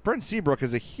look, Brent Seabrook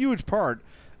is a huge part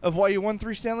of why you won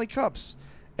 3 Stanley Cups.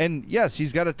 And yes,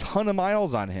 he's got a ton of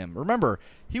miles on him. Remember,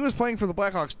 he was playing for the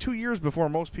Blackhawks 2 years before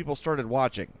most people started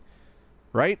watching,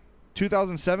 right?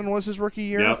 2007 was his rookie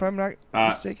year, if I'm not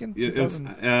mistaken.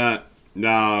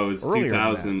 No, it was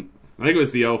 2000. I think it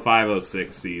was the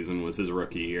 05-06 season was his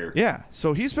rookie year. Yeah,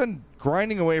 so he's been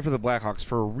grinding away for the Blackhawks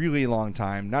for a really long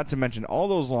time, not to mention all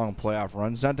those long playoff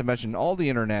runs, not to mention all the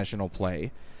international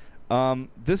play.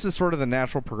 This is sort of the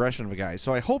natural progression of a guy.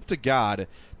 So I hope to God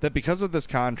that because of this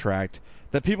contract,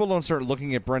 that people don't start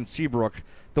looking at Brent Seabrook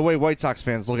the way White Sox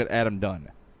fans look at Adam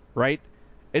Dunn, right?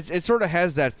 It sort of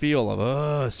has that feel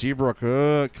of, Seabrook,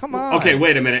 come on. Okay,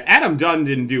 wait a minute. Adam Dunn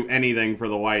didn't do anything for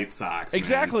the White Sox.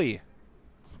 Exactly. Man.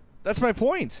 That's my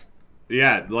point.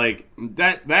 Yeah, like,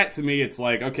 that to me, it's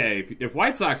like, okay, if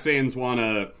White Sox fans want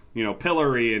to,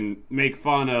 pillory and make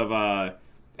fun of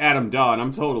Adam Dunn,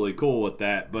 I'm totally cool with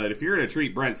that. But if you're going to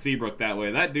treat Brent Seabrook that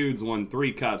way, that dude's won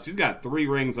 3 cups. He's got 3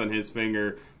 rings on his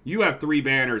finger. You have 3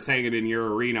 banners hanging in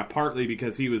your arena, partly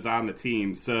because he was on the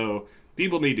team. So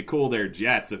people need to cool their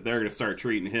jets if they're going to start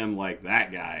treating him like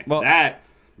that guy. Well,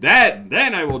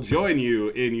 then I will join you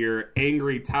in your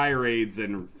angry tirades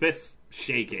and fist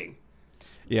shaking.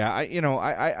 Yeah,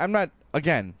 I'm not,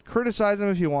 again, criticize him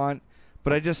if you want,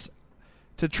 but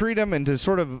to treat him and to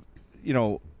sort of,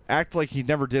 act like he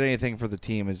never did anything for the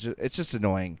team, it's just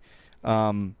annoying.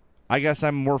 I guess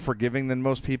I'm more forgiving than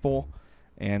most people,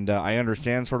 and I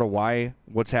understand sort of why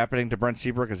what's happening to Brent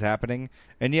Seabrook is happening.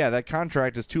 And yeah, that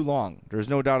contract is too long. There's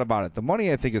no doubt about it. The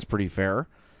money, I think, is pretty fair,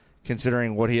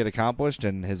 considering what he had accomplished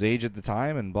and his age at the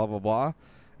time and blah, blah, blah.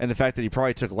 And the fact that he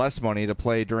probably took less money to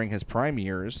play during his prime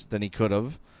years than he could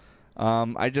have.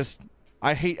 I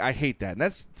hate that. And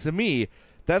that's, to me,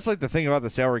 that's like the thing about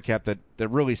the salary cap that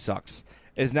really sucks,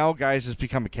 is now guys just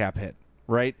become a cap hit,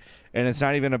 right? And it's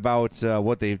not even about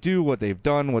what they do, what they've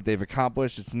done, what they've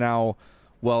accomplished. It's now,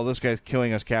 well, this guy's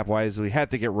killing us cap-wise. We had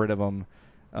to get rid of him.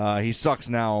 He sucks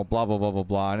now, blah, blah, blah, blah,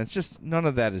 blah. And it's just, none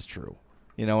of that is true.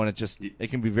 And it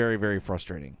can be very, very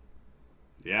frustrating.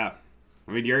 Yeah.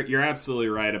 I mean, you're absolutely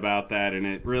right about that, and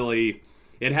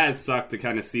it has sucked to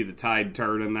kind of see the tide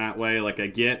turn in that way. Like, I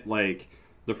get, like,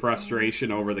 the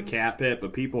frustration over the cap hit,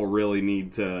 but people really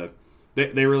need to,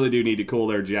 they really do need to cool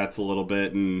their jets a little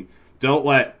bit, and don't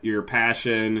let your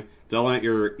passion, don't let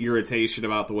your irritation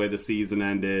about the way the season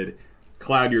ended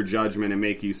cloud your judgment and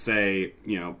make you say,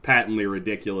 patently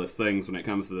ridiculous things when it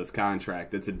comes to this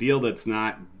contract. It's a deal that's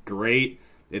not great.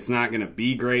 It's not going to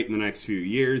be great in the next few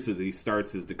years as he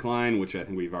starts his decline, which I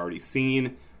think we've already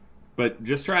seen. But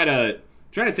just try to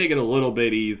take it a little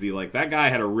bit easy. Like, that guy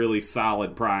had a really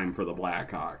solid prime for the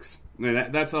Blackhawks. I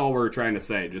mean, that's all we're trying to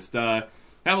say. Just have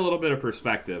a little bit of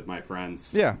perspective, my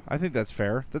friends. Yeah, I think that's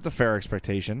fair. That's a fair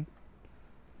expectation.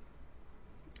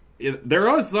 There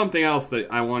was something else that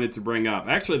I wanted to bring up.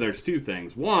 Actually, there's 2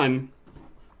 things. One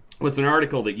was an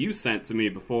article that you sent to me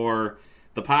before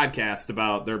the podcast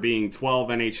about there being 12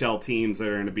 NHL teams that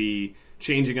are going to be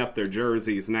changing up their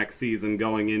jerseys next season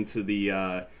going into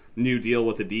the new deal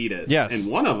with Adidas. Yes.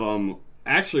 And one of them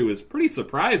actually was pretty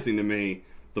surprising to me.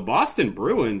 The Boston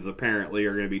Bruins apparently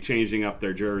are going to be changing up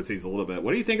their jerseys a little bit.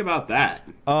 What do you think about that?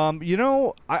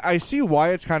 I see why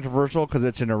it's controversial because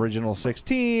it's an Original 6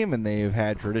 team and they've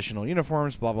had traditional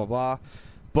uniforms, blah, blah, blah.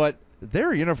 But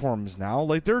their uniforms now,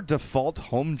 like their default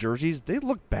home jerseys, they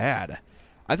look bad.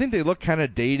 I think they look kind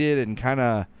of dated and kind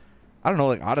of, I don't know,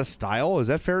 like out of style. Is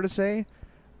that fair to say?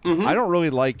 Mm-hmm. I don't really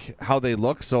like how they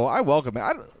look, so I welcome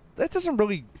it. That doesn't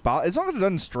really bother, as long as it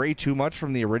doesn't stray too much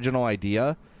from the original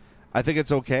idea, I think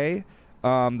it's okay.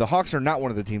 The Hawks are not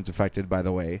one of the teams affected, by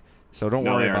the way, so don't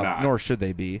worry about it, nor should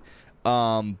they be.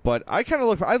 But I kind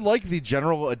of I like the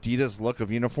general Adidas look of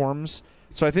uniforms,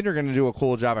 so I think they're going to do a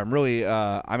cool job.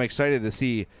 I'm excited to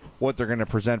see what they're going to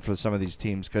present for some of these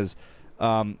teams because,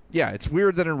 it's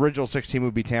weird that an original 6 team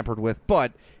would be tampered with,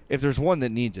 but if there's one that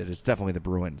needs it, it's definitely the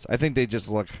Bruins. I think they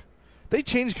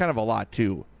changed kind of a lot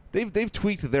too. They've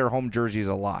tweaked their home jerseys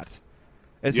a lot.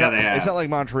 It's not like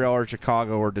Montreal or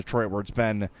Chicago or Detroit where it's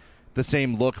been the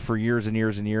same look for years and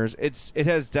years and years. It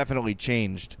has definitely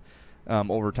changed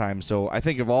over time. So I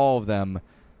think of all of them,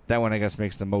 that one I guess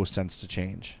makes the most sense to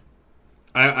change.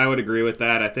 I would agree with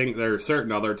that. I think there are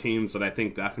certain other teams that I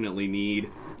think definitely need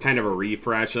kind of a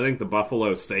refresh. I think the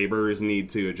Buffalo Sabres need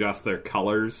to adjust their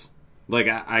colors. Like,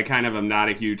 I kind of am not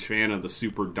a huge fan of the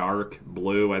super dark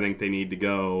blue. I think they need to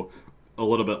go a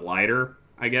little bit lighter,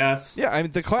 I guess. Yeah, I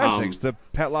mean, the classics, the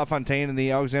Pat LaFontaine and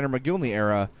the Alexander McGillney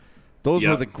era, those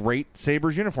were the great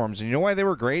Sabres uniforms. And you know why they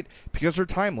were great? Because they're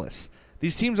timeless.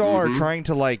 These teams all are trying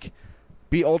to,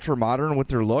 be ultra modern with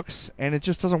their looks, and it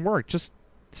just doesn't work. Just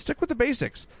stick with the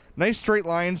basics. Nice straight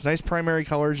lines, nice primary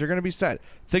colors. You're going to be set.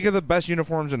 Think of the best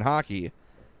uniforms in hockey.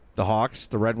 The Hawks,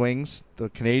 the Red Wings, the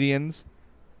Canadians.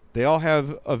 They all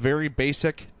have a very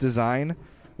basic design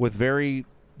with very,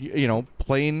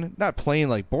 plain, not plain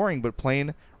like boring, but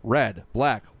plain red,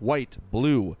 black, white,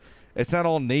 blue. It's not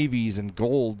all navies and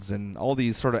golds and all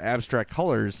these sort of abstract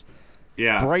colors.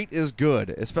 Yeah. Bright is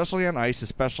good, especially on ice,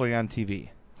 especially on TV.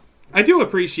 I do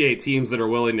appreciate teams that are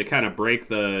willing to kind of break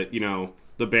the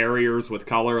barriers with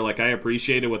color. Like, I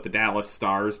appreciated what the Dallas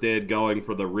Stars did, going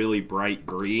for the really bright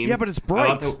green. Yeah, but it's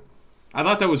bright. I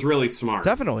thought that was really smart.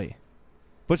 Definitely.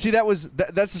 But see, that's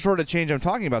the sort of change I'm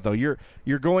talking about, though. You're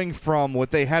going from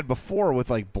what they had before with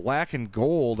like black and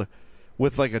gold,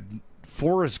 with like a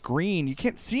forest green. You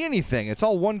can't see anything. It's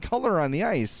all one color on the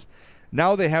ice.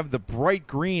 Now they have the bright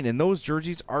green, and those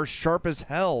jerseys are sharp as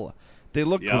hell. They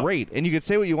look great. And you could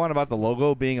say what you want about the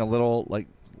logo being a little like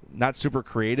not super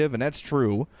creative, and that's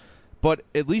true. But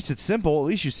at least it's simple. At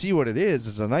least you see what it is.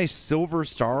 It's a nice silver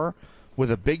star with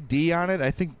a big D on it.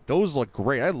 I think those look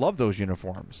great. I love those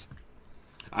uniforms.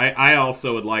 I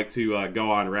also would like to go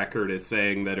on record as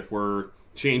saying that if we're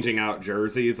changing out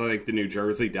jerseys, I think the New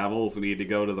Jersey Devils need to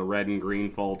go to the red and green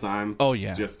full time. Oh,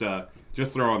 yeah. Just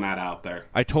throwing that out there.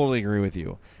 I totally agree with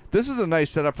you. This is a nice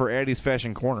setup for Addie's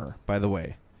Fashion Corner, by the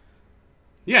way.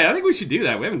 Yeah, I think we should do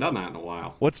that. We haven't done that in a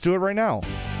while. Let's do it right now.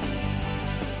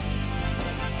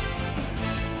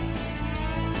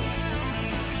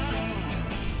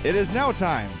 It is now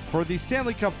time for the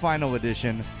Stanley Cup Final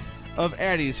Edition of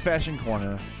Addie's Fashion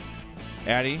Corner.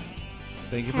 Addie,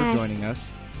 thank you for joining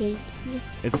us. Thank you.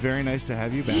 It's very nice to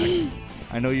have you back.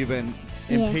 I know you've been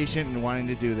impatient and wanting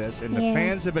to do this, and the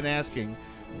fans have been asking,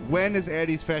 when is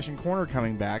Addie's Fashion Corner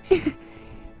coming back?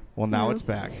 Well, now it's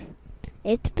back.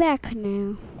 It's back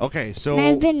now. Okay, so... And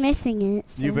I've been missing it.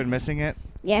 So. You've been missing it?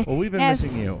 Yeah. Well, we've been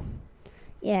missing you.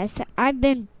 Yes, I've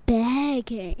been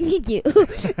begging you.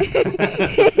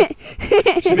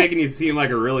 She's making you seem like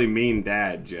a really mean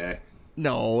dad, Jay.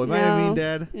 No, am I a mean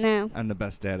dad? No. I'm the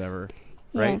best dad ever,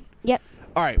 right? Yeah. Yep.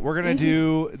 All right, we're going to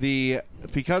do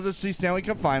because it's the Stanley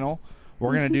Cup Final,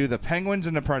 we're going to do the Penguins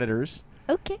and the Predators.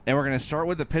 Okay. And we're going to start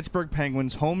with the Pittsburgh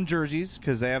Penguins home jerseys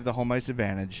because they have the home ice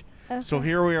advantage. Okay. So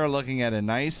here we are looking at a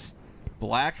nice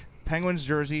black Penguins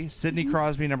jersey, Sidney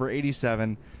Crosby, number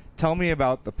 87. Tell me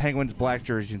about the Penguins black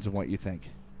jerseys and what you think.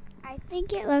 I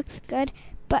think it looks good,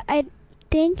 but I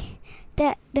think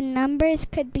that the numbers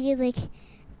could be like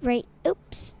right.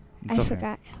 Oops, it's okay.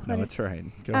 Forgot. No, it's all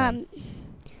right. Go ahead.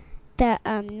 The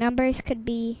numbers could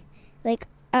be like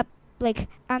up, like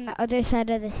on the other side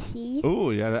of the C.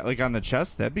 Ooh, yeah, like on the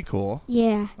chest. That'd be cool.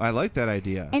 Yeah. I like that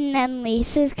idea. And then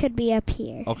laces could be up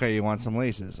here. Okay, you want some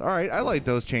laces. All right, I like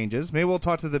those changes. Maybe we'll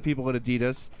talk to the people at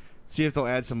Adidas, see if they'll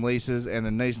add some laces and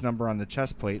a nice number on the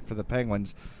chest plate for the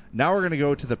Penguins. Now we're going to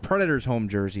go to the Predators home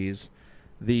jerseys,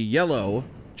 the yellow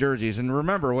jerseys. And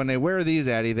remember, when they wear these,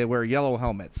 Addie, they wear yellow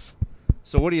helmets.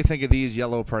 So what do you think of these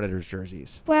yellow Predators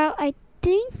jerseys? Well, I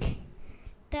think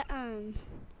that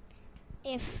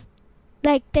if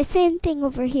like the same thing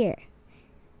over here.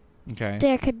 Okay.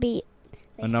 There could be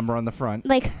a number on the front.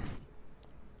 And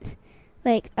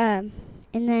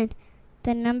then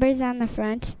the numbers on the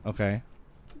front. Okay.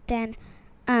 Then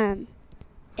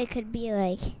it could be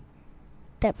like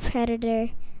the Predator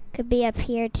could be up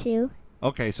here too.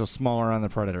 Okay, so smaller on the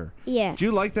Predator. Yeah. Do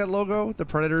you like that logo, the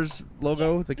Predators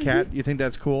logo, the cat? You think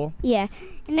that's cool? Yeah,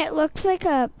 and it looks like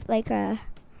a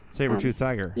saber-tooth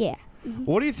tiger. Yeah.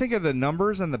 What do you think of the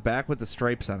numbers on the back with the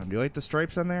stripes on them? Do you like the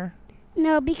stripes on there?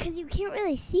 No, because you can't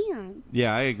really see them.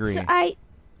 Yeah, I agree. So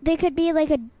they could be like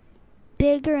a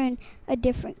bigger and a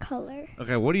different color.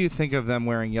 Okay, what do you think of them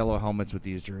wearing yellow helmets with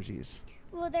these jerseys?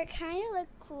 Well, they kind of look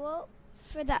cool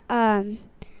for the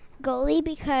goalie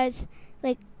because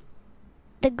like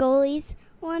the goalie's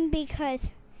one because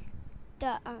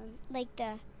the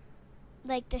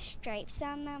the stripes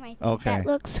on them. I think that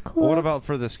looks cool. Well, what about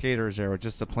for the skaters there with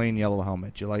just a plain yellow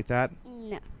helmet? You like that?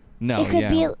 No. No,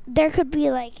 There could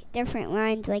be like different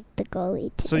lines like the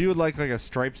goalie too. So you would like a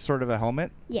striped sort of a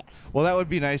helmet? Yes. Well, that would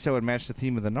be nice. That would match the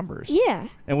theme of the numbers. Yeah.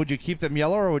 And would you keep them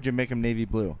yellow or would you make them navy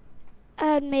blue?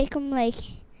 I'd make them like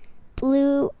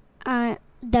blue on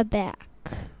the back.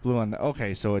 Blue on the...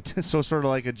 Okay, so it's so sort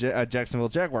of like a Jacksonville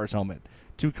Jaguars helmet.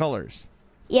 2 colors.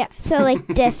 Yeah, so like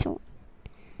this one.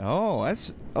 Oh,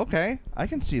 that's... Okay, I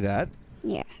can see that.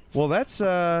 Yeah. Well, that's...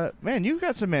 man, you've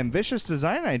got some ambitious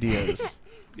design ideas.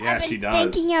 Yeah, she does. I've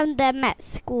been thinking of them at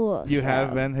school. You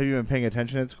have been? Have you been paying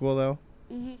attention at school, though?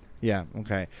 Mm-hmm. Yeah,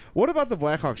 okay. What about the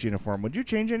Blackhawks uniform? Would you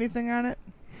change anything on it?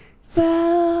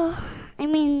 Well, I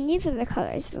mean, these are the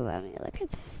colors that allow me to look at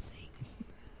this thing.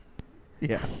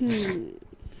 Yeah.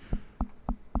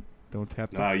 Don't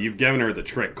tap that. You've given her the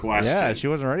trick question. Yeah, she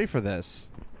wasn't ready for this.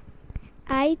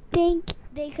 I think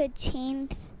they could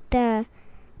change the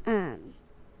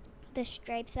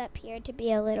stripes up here to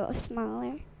be a little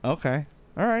smaller. Okay.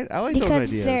 All right. I like because those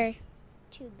ideas. they're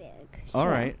too big. All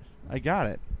right. I got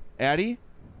it. Addie,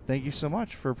 thank you so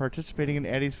much for participating in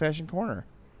Addie's Fashion Corner.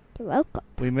 You're welcome.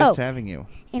 We missed having you.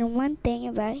 And one thing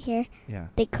about here,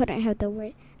 they couldn't have the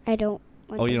word. I don't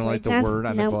want you don't like the word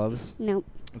on the gloves? Nope.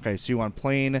 Okay, so you want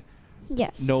plain,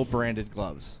 no branded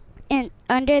gloves. And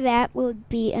under that would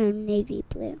be navy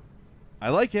blue. I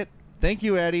like it. Thank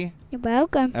you, Addie. You're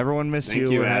welcome. Everyone missed Thank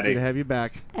you. you, We're happy Addie. to have you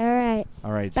back. All right.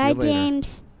 All right. Bye, see you later.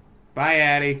 James. Bye,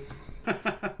 Addie.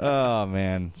 Oh,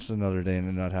 man. It's another day in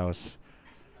the nut house.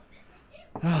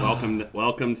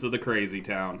 Welcome to the crazy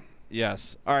town.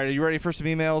 Yes. All right. Are you ready for some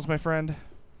emails, my friend?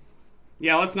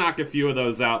 Yeah, let's knock a few of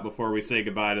those out before we say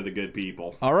goodbye to the good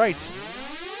people. All right.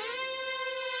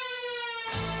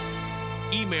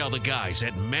 Email the guys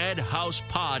at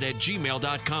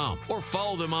madhousepod@gmail.com or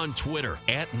follow them on Twitter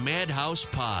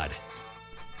 @madhousepod.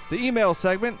 The email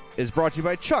segment is brought to you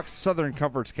by Chuck's Southern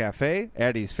Comforts Cafe,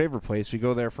 Addie's favorite place. We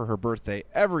go there for her birthday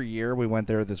every year. We went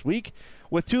there this week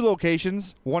with 2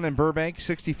 locations, one in Burbank,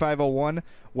 6501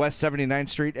 West 79th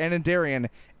Street, and in Darien,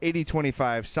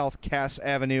 8025 South Cass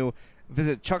Avenue.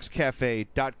 Visit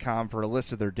chuckscafe.com for a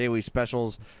list of their daily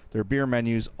specials, their beer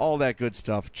menus, all that good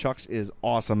stuff. Chuck's is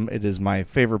awesome. It is my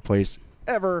favorite place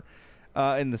ever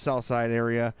in the South Side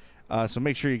area. So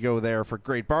make sure you go there for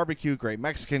great barbecue, great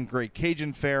Mexican, great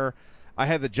Cajun fare. I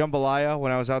had the jambalaya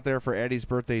when I was out there for Addie's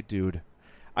birthday. Dude,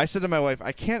 I said to my wife,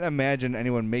 I can't imagine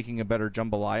anyone making a better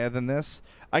jambalaya than this.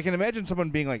 I can imagine someone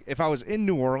being like, if I was in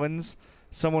New Orleans,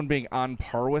 someone being on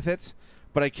par with it,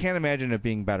 but I can't imagine it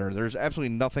being better. There's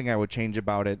absolutely nothing I would change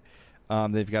about it.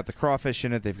 They've got the crawfish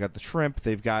in it. They've got the shrimp.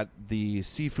 They've got the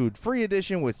seafood-free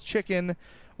edition with chicken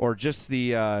or just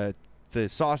the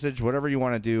sausage, whatever you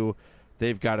want to do.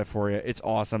 They've got it for you. It's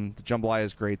awesome. The jambalaya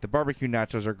is great. The barbecue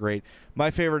nachos are great. My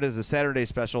favorite is the Saturday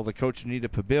special, the Cochinita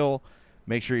Pibil.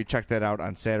 Make sure you check that out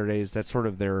on Saturdays. That's sort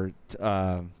of their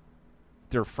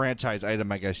franchise item,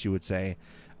 I guess you would say.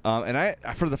 And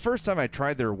for the first time I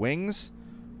tried their wings,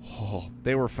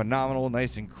 they were phenomenal,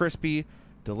 nice and crispy,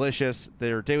 delicious.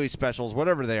 Their daily specials,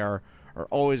 whatever they are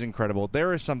always incredible.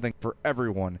 There is something for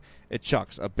everyone at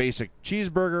Chuck's. A basic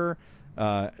cheeseburger,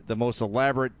 the most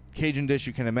elaborate Cajun dish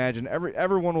you can imagine.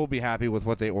 Everyone will be happy with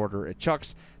what they order at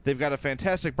Chuck's. They've got a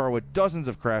fantastic bar with dozens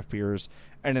of craft beers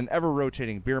and an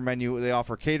ever-rotating beer menu. They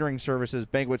offer catering services,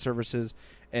 banquet services,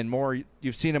 and more.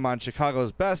 You've seen them on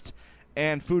Chicago's Best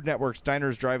and Food Network's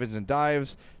Diners, Drive-Ins, and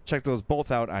Dives. Check those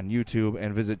both out on YouTube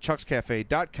and visit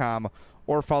chuckscafe.com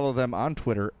or follow them on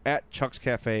Twitter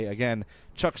 @ChucksCafe. Again,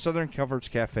 Chuck's Southern Comforts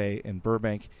Cafe in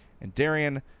Burbank and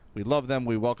Darien. We love them.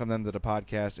 We welcome them to the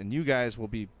podcast, and you guys will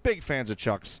be big fans of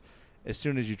Chuck's as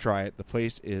soon as you try it. The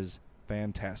place is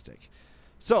fantastic.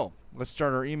 So let's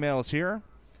start our emails here.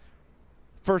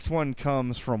 First one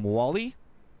comes from Wally.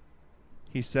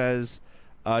 He says,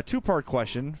 2-part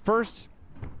question. First,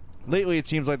 lately it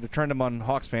seems like the trend among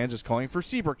Hawks fans is calling for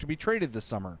Seabrook to be traded this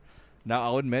summer. Now,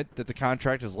 I'll admit that the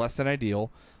contract is less than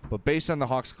ideal, but based on the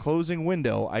Hawks' closing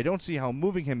window, I don't see how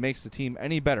moving him makes the team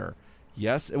any better.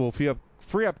 Yes, it will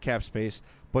free up cap space,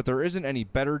 but there isn't any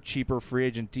better, cheaper free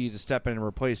agent D to step in and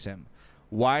replace him.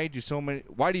 Why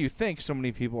do you think so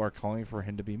many people are calling for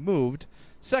him to be moved?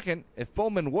 Second, if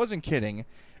Bowman wasn't kidding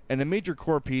and a major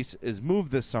core piece is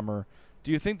moved this summer,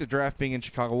 do you think the draft being in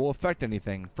Chicago will affect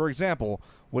anything? For example,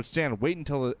 would Stan wait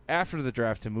until after the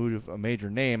draft to move a major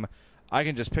name? I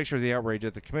can just picture the outrage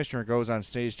that the commissioner goes on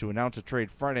stage to announce a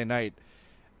trade Friday night,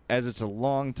 as it's a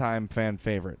long-time fan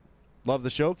favorite. Love the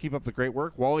show. Keep up the great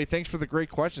work. Wally, thanks for the great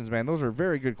questions, man. Those are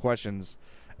very good questions.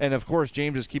 And, of course,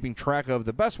 James is keeping track of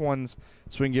the best ones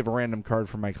so we can give a random card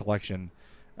from my collection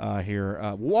here.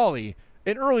 Wally,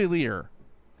 an early leader,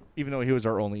 even though he was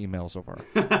our only email so far.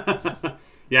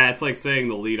 Yeah, it's like saying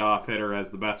the leadoff hitter has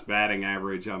the best batting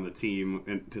average on the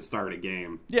team to start a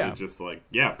game. Yeah. It's just like,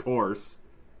 yeah, of course.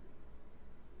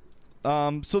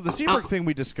 So the Seabrook thing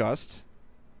we discussed.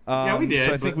 Yeah, we did.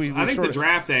 So I think the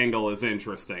draft angle is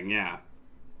interesting, yeah.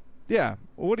 Yeah.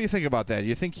 Well, what do you think about that? Do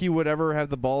you think he would ever have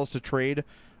the balls to trade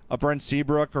a Brent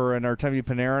Seabrook or an Artemi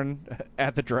Panarin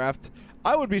at the draft?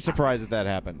 I would be surprised if that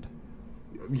happened.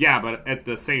 Yeah, but at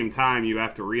the same time, you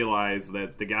have to realize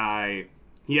that the guy,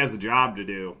 he has a job to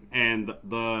do. And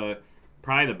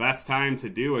probably the best time to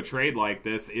do a trade like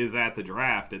this is at the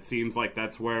draft. It seems like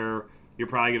that's where you're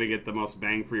probably going to get the most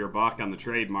bang for your buck on the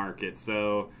trade market.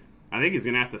 So I think he's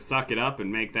going to have to suck it up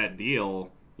and make that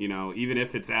deal, even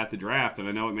if it's at the draft. And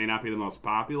I know it may not be the most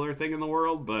popular thing in the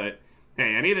world, but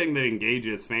hey, anything that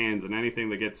engages fans and anything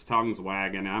that gets tongues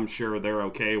wagging, I'm sure they're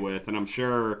okay with. And I'm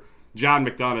sure John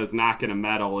McDonough is not going to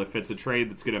meddle if it's a trade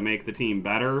that's going to make the team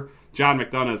better. John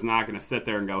McDonough is not going to sit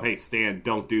there and go, hey, Stan,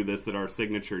 don't do this at our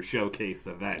signature showcase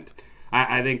event.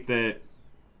 I think that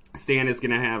Stan is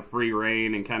going to have free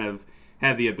reign and kind of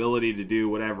have the ability to do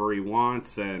whatever he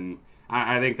wants. And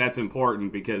I think that's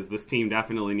important because this team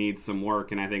definitely needs some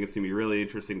work. And I think it's going to be really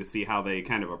interesting to see how they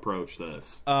kind of approach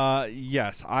this.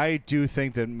 Yes, I do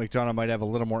think that McDonough might have a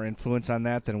little more influence on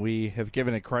that than we have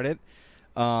given it credit.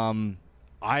 Maybe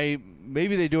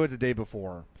they do it the day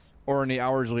before or in the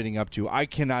hours leading up to. I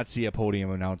cannot see a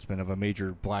podium announcement of a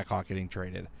major Blackhawk getting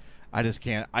traded. I just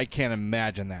can't. I can't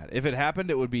imagine that. If it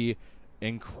happened, it would be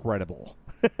incredible.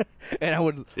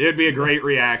 And it'd be a great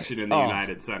reaction in the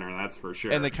United Center, that's for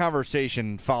sure. And the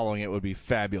conversation following it would be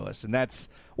fabulous. And that's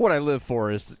what I live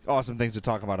for, is awesome things to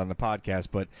talk about on the podcast.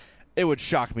 But it would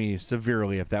shock me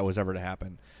severely if that was ever to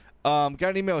happen. Got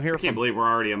an email here. I can't believe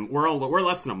we're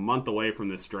less than a month away from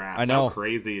this draft. I know. How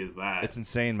crazy is that? It's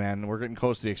insane, man. We're getting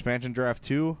close to the expansion draft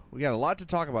too. We got a lot to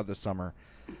talk about this summer.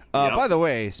 By the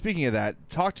way, speaking of that,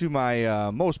 talk to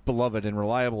my most beloved and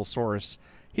reliable source.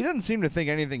 He doesn't seem to think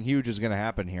anything huge is going to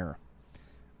happen here.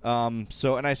 And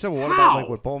I said, well, what about like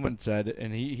what Bowman said?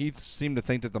 And he seemed to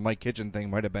think that the Mike Kitchen thing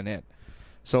might have been it.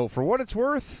 So for what it's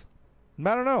worth,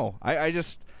 I don't know. I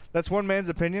just, that's one man's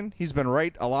opinion. He's been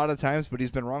right a lot of times, but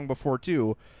he's been wrong before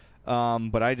too.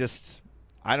 But I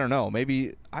don't know.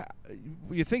 Maybe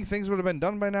you think things would have been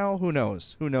done by now? Who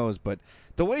knows? But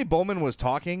the way Bowman was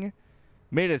talking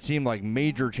made it seem like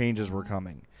major changes were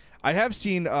coming. I have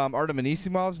seen Artem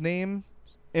Anisimov's name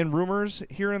in rumors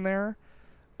here and there.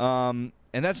 And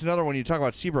that's another one. You talk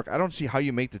about Seabrook. I don't see how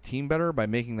you make the team better by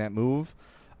making that move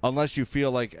unless you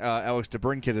feel like Alex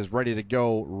DeBrincat is ready to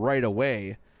go right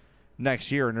away next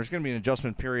year. And there's going to be an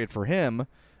adjustment period for him.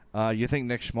 You think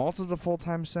Nick Schmaltz is the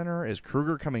full-time center? Is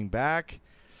Kruger coming back?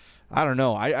 I don't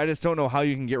know. I just don't know how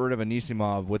you can get rid of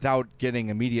Anisimov without getting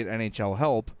immediate NHL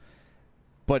help.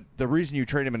 But the reason you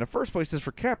trade him in the first place is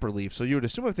for cap relief. So you would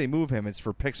assume if they move him, it's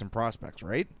for picks and prospects,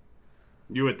 right?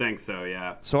 You would think so,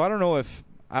 yeah. So I don't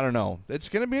know. It's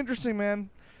going to be interesting, man.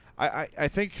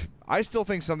 I still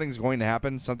think something's going to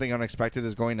happen. Something unexpected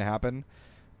is going to happen.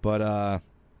 But I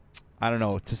don't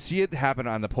know. To see it happen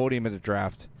on the podium at the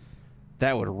draft,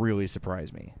 that would really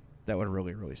surprise me. That would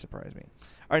really, really surprise me.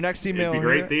 All right, next email. It'd be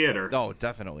great theater. Oh,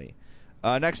 definitely.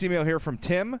 Next email here from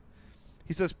Tim.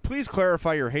 He says, please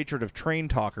clarify your hatred of train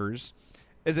talkers.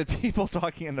 Is it people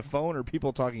talking on the phone or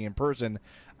people talking in person?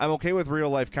 I'm okay with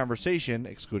real-life conversation,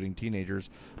 excluding teenagers,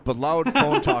 but loud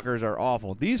phone talkers are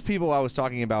awful. These people I was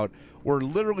talking about were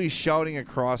literally shouting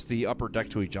across the upper deck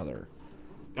to each other.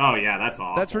 Oh, yeah, that's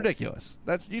awful. That's ridiculous.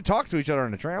 You talk to each other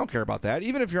on the train. I don't care about that.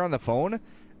 Even if you're on the phone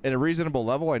at a reasonable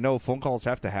level, I know phone calls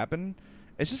have to happen.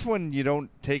 It's just when you don't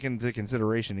take into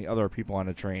consideration the other people on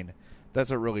the train. That's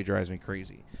what really drives me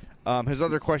crazy. His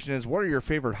other question is, what are your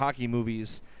favorite hockey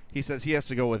movies? He says he has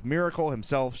to go with Miracle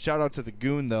himself. Shout out to the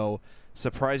Goon, though.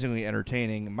 Surprisingly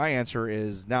entertaining. My answer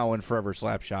is now and forever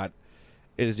Slapshot.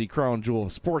 It is the crown jewel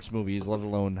of sports movies, let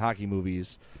alone hockey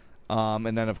movies.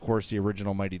 And then, of course, the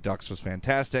original Mighty Ducks was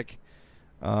fantastic.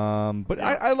 But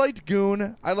yeah. I liked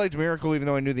Goon. I liked Miracle, even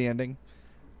though I knew the ending.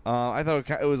 I thought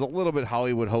it was a little bit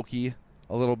Hollywood hokey,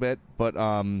 a little bit. But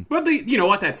you know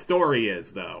what that story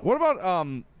is, though. What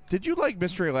about did you like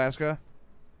Mystery Alaska?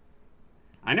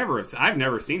 I've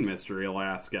never seen Mystery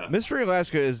Alaska. Mystery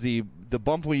Alaska is the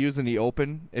bump we use in the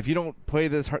open. If you don't play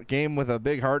this game with a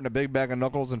big heart and a big bag of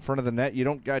knuckles in front of the net, you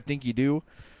don't got dinky do.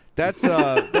 That's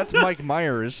Mike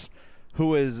Myers,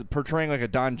 who is portraying like a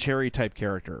Don Cherry type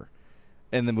character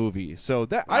in the movie. So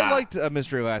I liked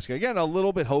Mystery Alaska. Again, a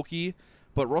little bit hokey,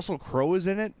 but Russell Crowe is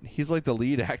in it. He's like the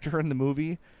lead actor in the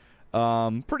movie.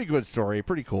 Pretty good story.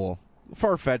 Pretty cool.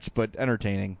 Far-fetched, but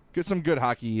entertaining. Some good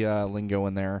hockey lingo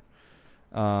in there.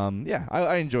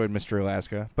 I enjoyed Mystery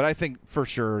Alaska, but I think for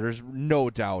sure there's no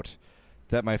doubt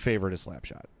that my favorite is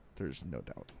Slapshot. There's no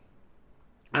doubt.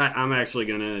 I'm actually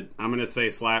gonna say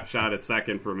Slapshot is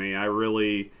second for me.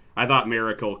 I thought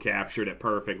Miracle captured it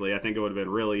perfectly. I think it would have been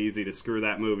really easy to screw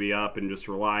that movie up and just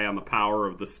rely on the power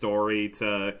of the story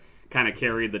to kind of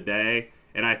carry the day.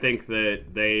 And I think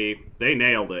that they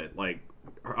nailed it. Like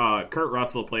Kurt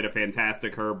Russell played a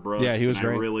fantastic Herb Brooks. Yeah, he was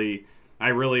great. I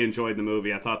really enjoyed the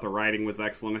movie. I thought the writing was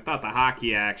excellent. I thought the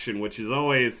hockey action, which is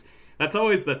always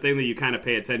the thing that you kind of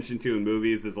pay attention to in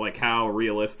movies, is like how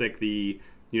realistic the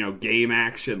game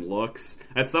action looks.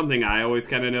 That's something I always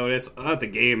kind of notice. The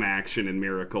game action in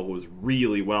Miracle was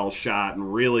really well shot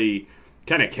and really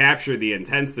kind of captured the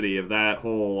intensity of that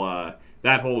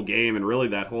whole game and really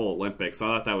that whole Olympics. So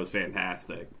I thought that was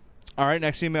fantastic. All right,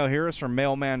 next email here is from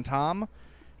Mailman Tom.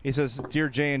 He says, Dear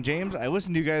Jay and James, I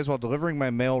listened to you guys while delivering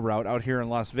my mail route out here in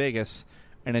Las Vegas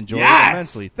and enjoyed it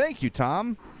immensely. Thank you,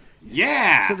 Tom.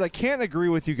 Yeah. He says, I can't agree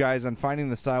with you guys on finding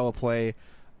the style of play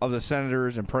of the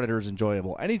Senators and Predators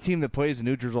enjoyable. Any team that plays a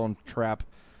neutral zone trap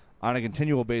on a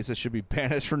continual basis should be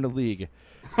banished from the league.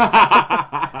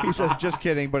 He says, just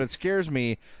kidding, but it scares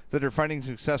me that they're finding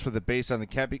success with it based on the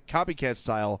copycat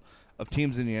style of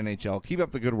teams in the NHL. Keep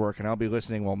up the good work, and I'll be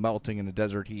listening while melting in the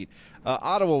desert heat.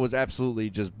 Ottawa was absolutely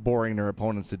just boring their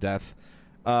opponents to death.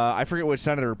 I forget which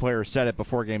Senator player said it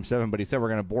before Game 7, but he said we're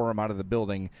going to bore them out of the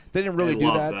building. They didn't really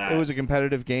do that. It was a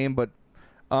competitive game, but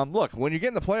look, when you get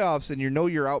in the playoffs and you know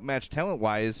you're outmatched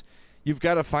talent-wise, you've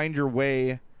got to find your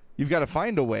way. You've got to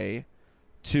find a way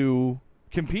to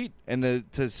compete and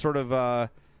to sort of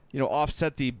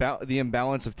offset the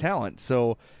imbalance of talent.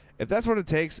 So if that's what it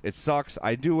takes, it sucks.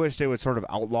 I do wish they would sort of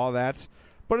outlaw that,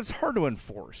 but it's hard to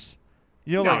enforce.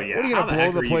 What are you going to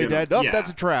blow the play dead?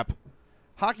 That's a trap.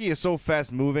 Hockey is so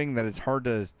fast-moving that it's hard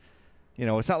to,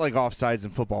 it's not like offsides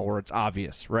in football where it's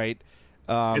obvious, right?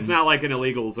 It's not like an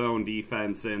illegal zone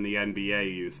defense in the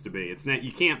NBA used to be. It's not.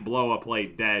 You can't blow a play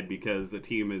dead because a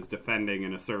team is defending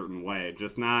in a certain way.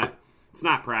 It's not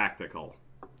practical.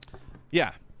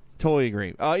 Yeah, totally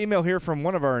agree. Email here from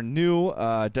one of our new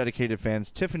dedicated fans,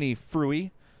 Tiffany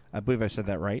Fruey. I believe I said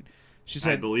that right. She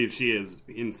said, I believe she is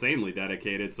insanely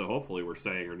dedicated, so hopefully we're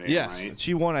saying her name right. Yes,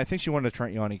 she won. I think she won a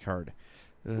Trent Yawney card.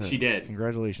 She did.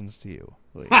 Congratulations to you.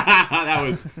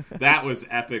 that was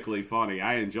epically funny.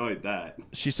 I enjoyed that.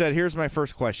 She said, here's my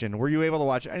first question. Were you able to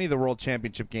watch any of the World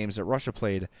Championship games that Russia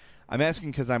played? I'm asking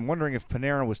because I'm wondering if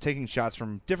Panarin was taking shots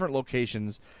from different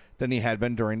locations than he had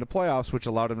been during the playoffs, which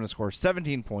allowed him to score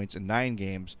 17 points in 9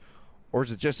 games, or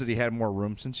is it just that he had more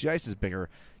room since the ice is bigger?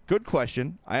 Good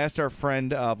question. I asked our friend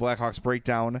Blackhawks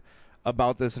Breakdown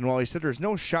about this, and while he said there's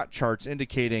no shot charts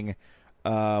indicating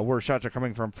where shots are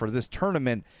coming from for this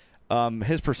tournament,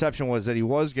 his perception was that he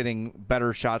was getting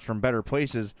better shots from better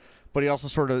places, but he also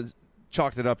sort of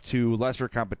chalked it up to lesser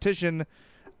competition.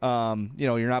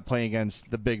 You're not playing against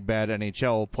the big bad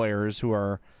NHL players who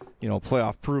are,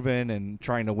 playoff proven and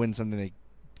trying to win something they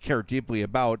care deeply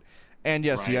about. And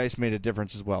yes, The ice made a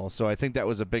difference as well. So I think that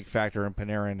was a big factor in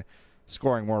Panarin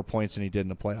scoring more points than he did in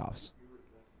the playoffs.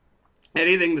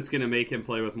 Anything that's going to make him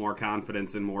play with more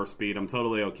confidence and more speed, I'm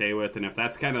totally okay with. And if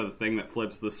that's kind of the thing that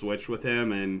flips the switch with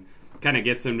him and kind of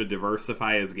gets him to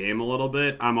diversify his game a little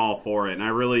bit, I'm all for it. And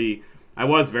I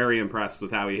was very impressed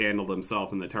with how he handled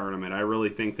himself in the tournament. I really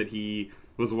think that he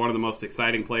was one of the most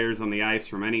exciting players on the ice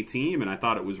from any team, and I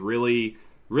thought it was really,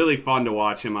 really fun to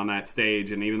watch him on that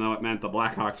stage. And even though it meant the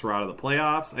Blackhawks were out of the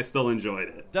playoffs, I still enjoyed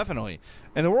it. Definitely.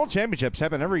 And the World Championships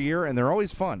happen every year, and they're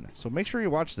always fun. So make sure you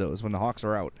watch those when the Hawks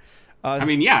are out.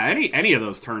 Any of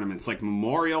those tournaments, like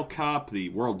Memorial Cup, the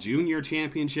World Junior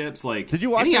Championships, Did you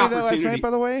watch any of that last night, by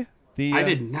the way? I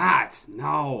did not.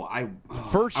 No, I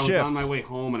was on my way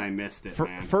home and I missed it,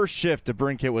 man. First shift,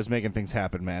 DeBrincat was making things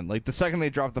happen, man. Like, the second they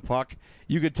dropped the puck,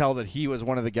 you could tell that he was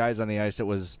one of the guys on the ice that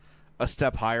was a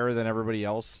step higher than everybody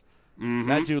else. Mm-hmm.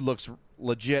 That dude looks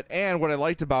legit. And what I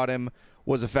liked about him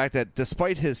was the fact that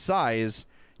despite his size,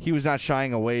 he was not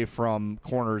shying away from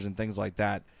corners and things like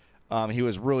that. He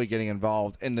was really getting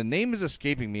involved. And the name is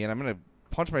escaping me, and I'm going to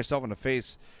punch myself in the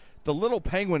face. The little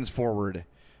Penguins forward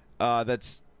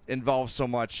that's involved so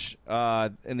much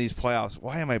in these playoffs.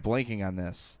 Why am I blanking on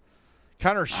this?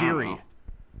 Connor Sheary.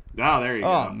 Oh, there you go.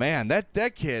 Oh, man,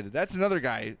 that kid, that's another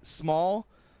guy. Small,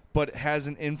 but has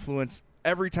an influence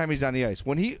every time he's on the ice.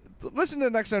 Listen to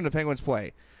the next time the Penguins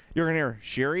play. You're going to hear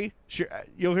Sheary.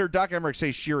 You'll hear Doc Emmerich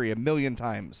say Sheary a million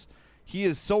times. He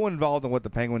is so involved in what the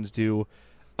Penguins do.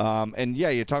 And yeah,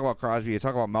 you talk about Crosby, you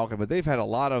talk about Malkin, but they've had a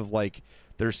lot of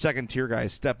their second-tier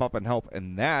guys step up and help,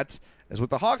 and that is what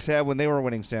the Hawks had when they were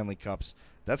winning Stanley Cups.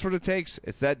 That's what it takes.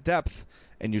 It's that depth,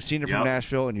 and you've seen it from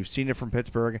Nashville, and you've seen it from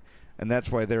Pittsburgh, and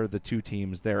that's why they're the two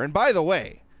teams there. And by the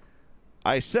way,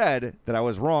 I said that I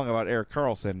was wrong about Erik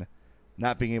Karlsson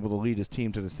not being able to lead his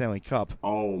team to the Stanley Cup.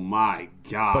 Oh, my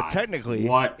God. But technically...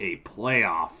 What a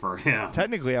playoff for him.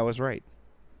 Technically, I was right.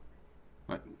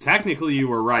 Technically, you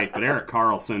were right, but Erik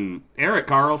Karlsson,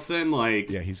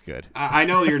 yeah, he's good. I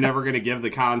know you're never going to give the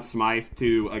Conn Smythe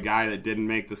to a guy that didn't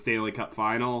make the Stanley Cup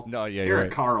final. No, yeah,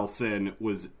 Erik Karlsson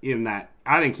was in that.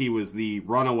 I think he was the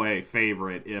runaway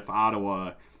favorite if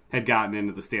Ottawa had gotten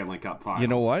into the Stanley Cup final. You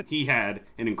know what? He had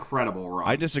an incredible run.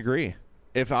 I disagree.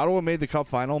 if Ottawa made the Cup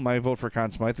final, my vote for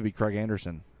Conn Smythe would be Craig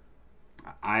Anderson.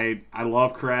 I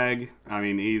love Craig. I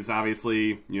mean, he's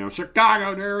obviously,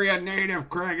 Chicago area native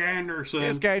Craig Anderson.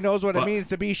 This guy knows what it means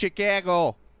to be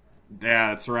Chicago. Yeah,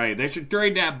 that's right. They should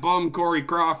trade that bum Corey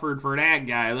Crawford for that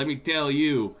guy. Let me tell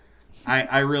you.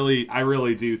 I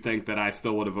really do think that I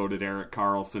still would have voted Erik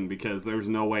Karlsson, because there's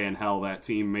no way in hell that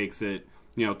team makes it,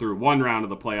 through one round of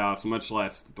the playoffs, much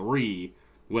less 3,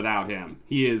 without him.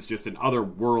 He is just an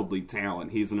otherworldly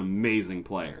talent. He's an amazing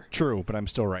player. True, but I'm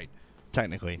still right,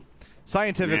 technically.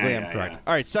 Scientifically, I'm correct. Yeah.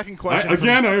 All right, second question.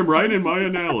 I am right in my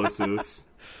analysis.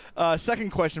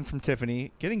 Second question from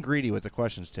Tiffany. Getting greedy with the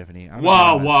questions, Tiffany.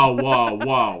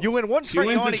 Whoa. You win one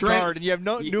Trignani card and you have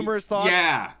numerous thoughts?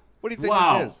 Yeah. What do you think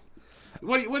this is?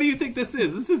 What do you think this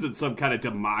is? This isn't some kind of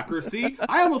democracy.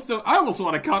 I almost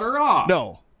want to cut her off.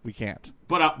 No, we can't.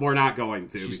 But we're not going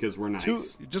to, because we're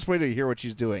nice. Just wait till you hear what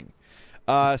she's doing.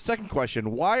 Second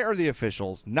question. Why are the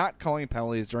officials not calling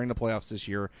penalties during the playoffs this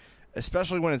year,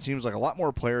 especially when it seems like a lot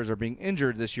more players are being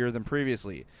injured this year than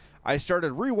previously? I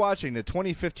started rewatching the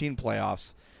 2015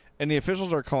 playoffs, and the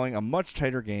officials are calling a much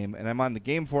tighter game, and I'm on the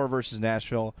Game 4 versus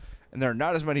Nashville, and there are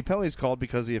not as many penalties called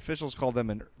because the officials called them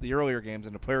in the earlier games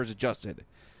and the players adjusted.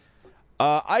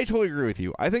 I totally agree with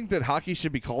you. I think that hockey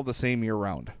should be called the same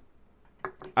year-round.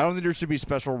 I don't think there should be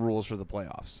special rules for the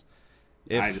playoffs.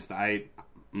 I think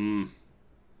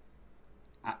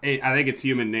it's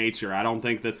human nature. I don't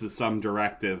think this is some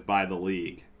directive by the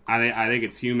league. I think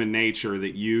it's human nature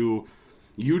that you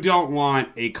don't want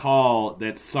a call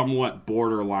that's somewhat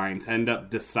borderline to end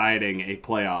up deciding a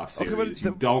playoff series.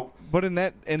 But in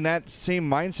that same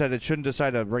mindset, it shouldn't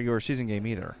decide a regular season game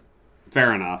either.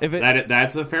 Fair enough.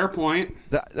 That's a fair point.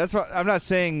 That's what I'm not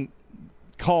saying.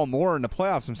 Call more in the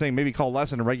playoffs. I'm saying maybe call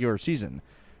less in a regular season.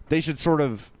 They should sort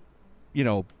of,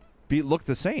 look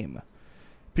the same.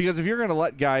 Because if you're going to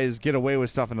let guys get away with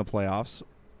stuff in the playoffs,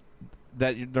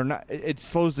 that they're not, it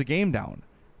slows the game down,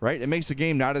 right? It makes the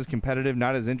game not as competitive,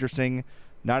 not as interesting,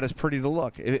 not as pretty to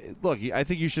look. I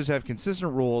think you should have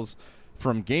consistent rules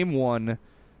from game 1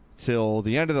 till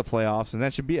the end of the playoffs, and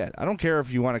that should be it. I don't care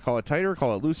if you want to call it tighter,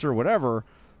 call it looser, whatever,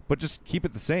 but just keep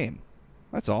it the same.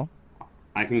 That's all.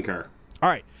 I concur. All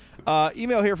right.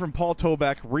 Email here from Paul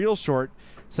Tobeck, real short,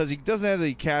 says he doesn't have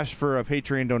the cash for a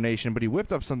Patreon donation, but he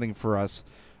whipped up something for us.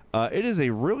 It is a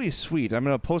really sweet. I'm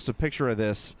going to post a picture of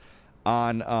this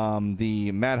on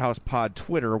the Madhouse Pod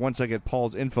Twitter once I get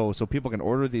Paul's info so people can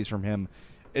order these from him.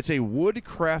 It's a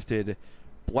wood-crafted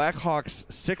Blackhawks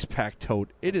 6-pack tote.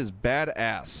 It is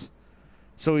badass.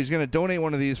 So he's going to donate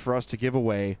one of these for us to give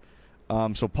away.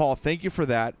 So, Paul, thank you for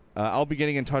that. I'll be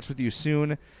getting in touch with you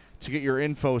soon to get your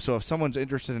info. So if someone's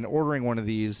interested in ordering one of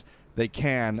these, they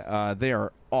can. They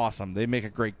are awesome. They make a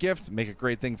great gift, make a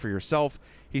great thing for yourself.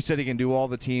 He said he can do all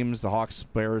the teams, the Hawks,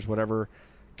 Bears, whatever,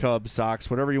 Cubs, Sox,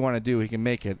 whatever you want to do, he can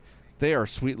make it. They are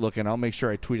sweet looking. I'll make sure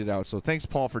I tweet it out. So thanks,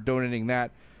 Paul, for donating that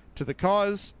to the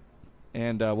cause.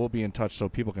 And we'll be in touch so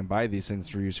people can buy these things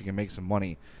for you so you can make some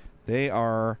money. They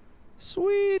are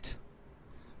sweet.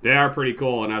 They are pretty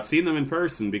cool, and I've seen them in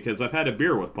person because I've had a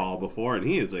beer with Paul before, and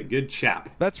he is a good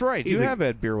chap. That's right. You have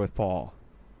had beer with Paul.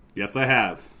 Yes, I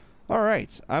have. All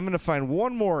right. I'm going to find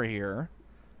one more here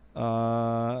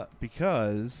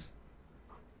because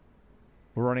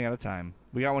we're running out of time.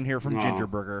 We got one here from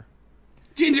Gingerburger.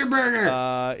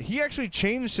 Gingerburger! He actually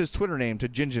changed his Twitter name to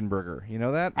Gingenburger. You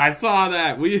know that? I saw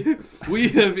that. We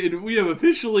have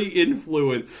officially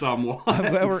influenced someone.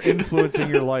 I'm glad we're influencing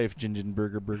your life,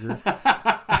 Gingenburger.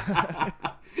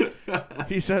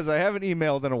 He says, I haven't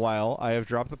emailed in a while. I have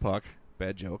dropped the puck.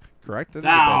 Bad joke. Correct?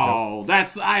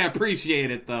 I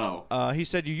appreciate it, though. He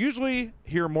said, you usually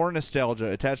hear more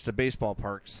nostalgia attached to baseball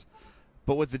parks,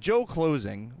 but with the Joe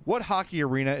closing, what hockey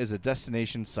arena is a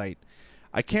destination site?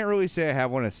 I can't really say I have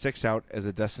one that sticks out as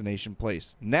a destination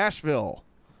place. Nashville.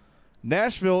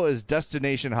 Nashville is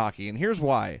destination hockey, and here's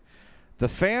why. The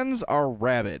fans are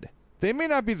rabid. They may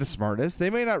not be the smartest. They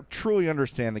may not truly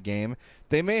understand the game.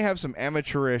 They may have some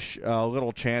amateurish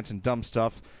little chants and dumb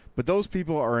stuff, but those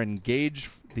people are engaged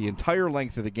the entire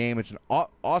length of the game. It's an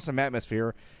awesome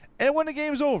atmosphere. And when the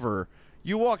game's over,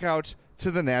 you walk out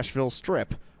to the Nashville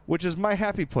Strip, which is my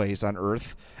happy place on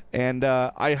earth, and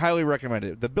I highly recommend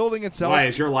it. The building itself... Why,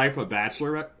 is your life a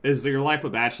bachelorette? Is your life a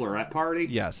bachelorette party?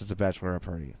 Yes, it's a bachelorette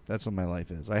party. That's what my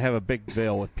life is. I have a big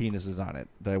veil with penises on it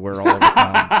that I wear all over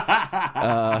town.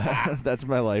 That's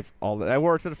my life. I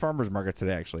wore it to the farmer's market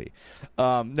today, actually.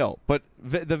 No, but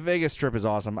the Vegas Strip is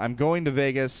awesome. I'm going to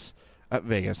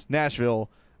Nashville,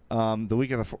 the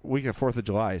week of 4th of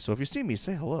July. So if you see me,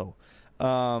 say hello.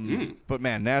 But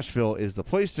man, Nashville is the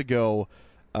place to go.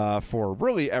 for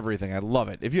really everything. I love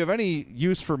it. If you have any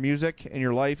use for music in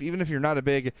your life, even if you're not a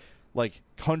big like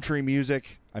country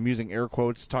music, I'm using air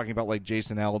quotes, talking about like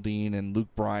Jason Aldean and Luke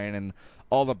Bryan and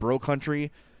all the bro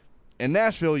country. In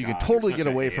Nashville, you can totally get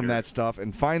away from that stuff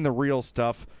and find the real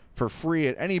stuff for free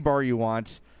at any bar you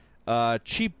want.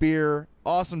 Cheap beer,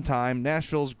 awesome time.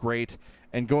 Nashville's great,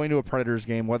 and going to a Predators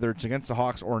game, whether it's against the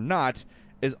Hawks or not,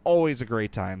 is always a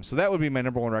great time. So that would be my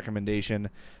number one recommendation.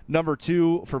 Number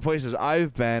two, for places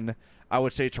I've been, I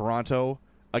would say Toronto.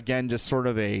 Again, just sort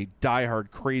of a diehard,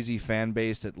 crazy fan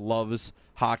base that loves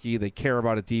hockey. They care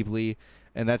about it deeply,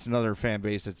 and that's another fan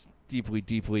base that's deeply,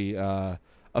 deeply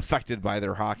affected by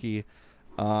their hockey.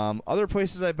 Other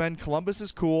places I've been, Columbus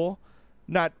is cool.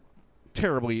 Not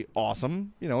terribly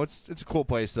awesome. You know, it's a cool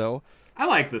place, though. I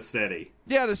like the city.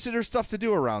 Yeah, there's stuff to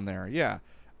do around there, yeah.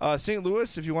 St.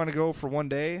 Louis, if you want to go for one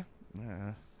day,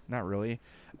 not really.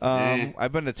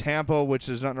 I've been to Tampa, which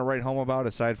there's nothing to write home about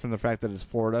aside from the fact that it's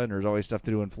Florida and there's always stuff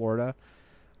to do in Florida.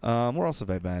 Where else have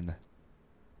I been?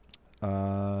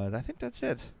 I think that's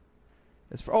it.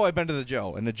 I've been to the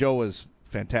Joe, and the Joe was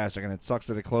fantastic, and it sucks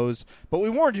that it closed. But we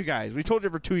warned you guys. We told you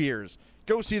for 2 years.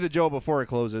 Go see the Joe before it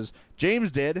closes.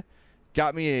 James did.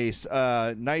 Got me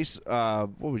a nice,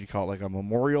 what would you call it, like a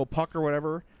memorial puck or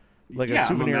whatever? Like a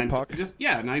souvenir puck.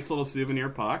 A nice little souvenir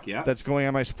puck, yeah. That's going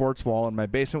on my sports wall in my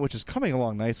basement, which is coming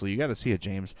along nicely. You got to see it,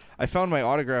 James. I found my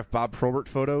autographed Bob Probert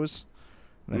photos,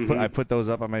 and I put those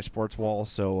up on my sports wall,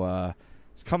 so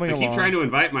it's coming along. I keep trying to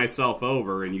invite myself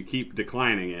over, and you keep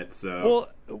declining it, so...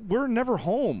 Well, we're never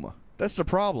home. That's the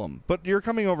problem. But you're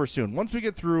coming over soon. Once we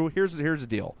get through, here's the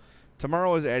deal.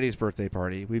 Tomorrow is Eddie's birthday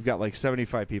party. We've got like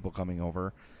 75 people coming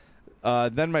over.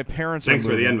 Then my parents Thanks are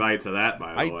moving. for the invite to that,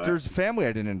 by the way. There's family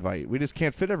I didn't invite. We just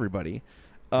can't fit everybody.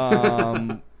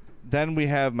 Then we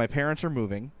have my parents are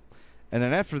moving. And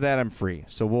then after that, I'm free.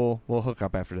 So we'll hook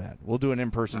up after that. We'll do an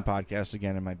in-person podcast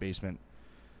again in my basement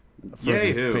for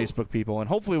the Facebook people. And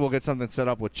hopefully we'll get something set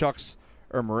up with Chuck's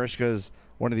or Marishka's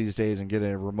one of these days and get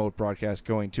a remote broadcast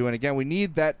going too. And again, we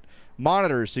need that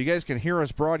monitor so you guys can hear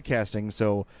us broadcasting.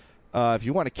 So if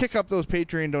you want to kick up those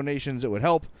Patreon donations, it would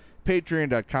help.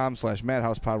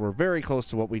 Patreon.com/MadhousePod. We're very close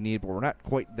to what we need, but we're not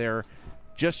quite there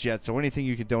just yet. So anything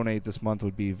you could donate this month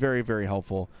would be very, very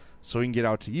helpful so we can get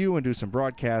out to you and do some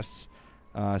broadcasts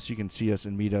so you can see us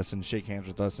and meet us and shake hands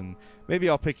with us. And maybe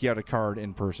I'll pick you out a card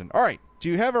in person. All right. Do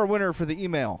you have our winner for the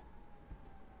email?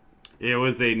 It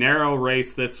was a narrow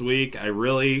race this week. I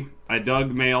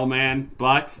dug Mailman,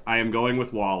 but I am going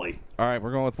with Wally. All right,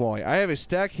 we're going with Wally. I have a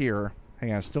stack here.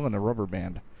 Hang on, it's still in the rubber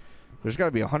band. There's got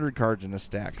to be 100 cards in this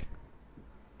stack.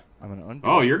 I'm going to undo.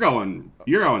 Oh, you're going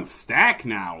stack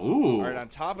now. Ooh. All right, on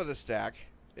top of the stack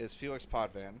is Felix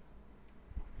Potvin.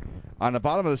 On the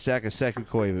bottom of the stack is Saku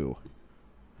Koivu.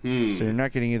 So you're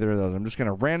not getting either of those. I'm just going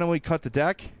to randomly cut the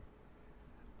deck.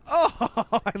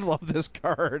 Oh, I love this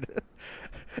card.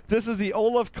 This is the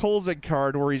Olaf Kolzig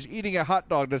card where he's eating a hot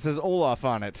dog that says Olaf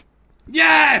on it.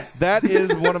 Yes! That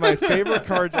is one of my favorite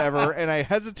cards ever, and I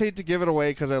hesitate to give it away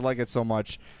because I like it so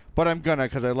much. But I'm gonna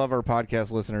because I love our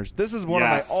podcast listeners. This is one of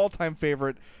my all-time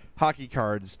favorite hockey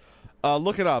cards.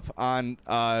 Look it up on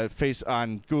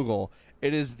on Google.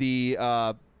 It is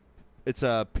it's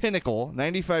a Pinnacle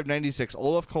 95-96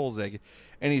 Olaf Kolzig,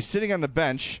 and he's sitting on the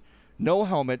bench, no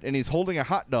helmet, and he's holding a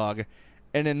hot dog.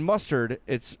 And in mustard,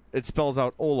 it spells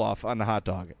out Olaf on the hot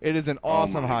dog. It is an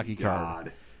awesome hockey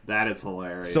card. That is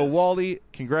hilarious. So Wally,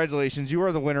 congratulations! You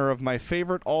are the winner of my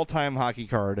favorite all-time hockey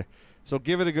card. So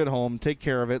give it a good home. Take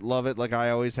care of it. Love it like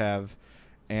I always have.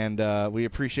 And we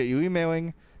appreciate you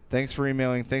emailing. Thanks for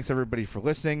emailing. Thanks, everybody, for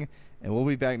listening. And we'll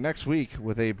be back next week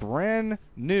with a brand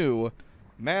new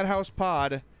Madhouse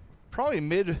pod.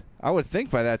 Probably I would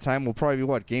think by that time, we'll probably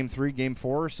be, Game 3, Game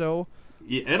 4 or so?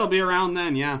 Yeah, it'll be around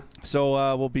then, yeah.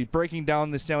 So we'll be breaking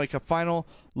down the Stanley Cup Final,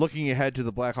 looking ahead to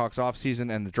the Blackhawks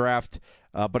offseason and the draft.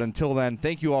 But until then,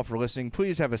 thank you all for listening.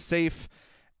 Please have a safe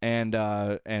and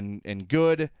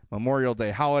good Memorial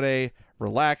Day holiday.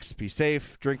 Relax, be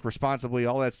safe, drink responsibly,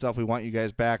 all that stuff. We want you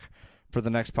guys back for the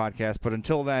next podcast. But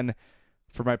until then,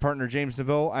 for my partner James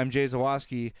Naveau, I'm Jay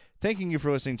Zawoski, thanking you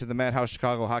for listening to the Madhouse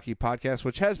Chicago Hockey Podcast,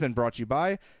 which has been brought to you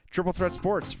by Triple Threat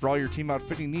Sports. For all your team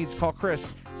outfitting needs, call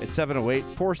Chris at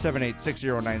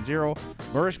 708-478-6090.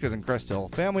 Marishka's in Crest Hill,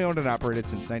 family owned and operated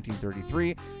since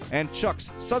 1933. And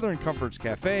Chuck's Southern Comforts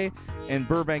Cafe in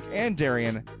Burbank and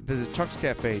Darien. Visit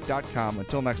chuckscafe.com.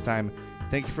 Until next time,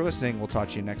 thank you for listening. We'll talk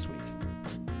to you next week.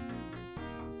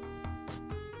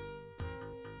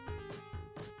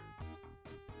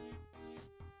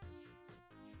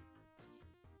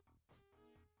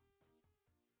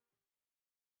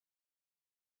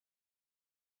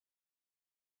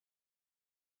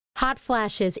 hot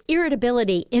flashes,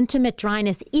 irritability, intimate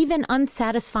dryness, even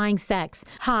unsatisfying sex.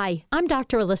 Hi, I'm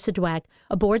Dr. Alyssa Dweck,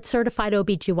 a board-certified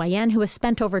OBGYN who has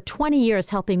spent over 20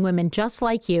 years helping women just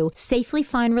like you safely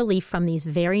find relief from these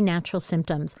very natural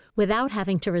symptoms without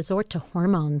having to resort to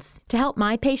hormones. To help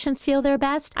my patients feel their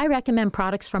best, I recommend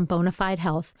products from Bonafide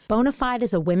Health. Bonafide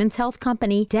is a women's health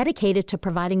company dedicated to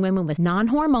providing women with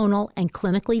non-hormonal and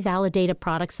clinically validated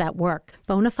products that work.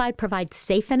 Bonafide provides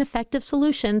safe and effective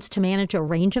solutions to manage a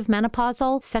range of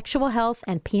menopausal, sexual health,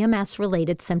 and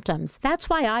PMS-related symptoms. That's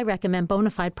why I recommend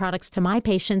Bonafide products to my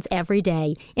patients every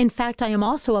day. In fact, I am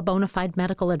also a Bonafide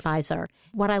medical advisor.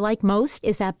 What I like most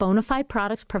is that Bonafide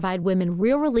products provide women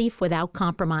real relief without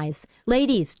compromise.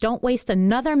 Ladies, don't waste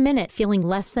another minute feeling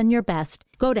less than your best.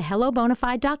 Go to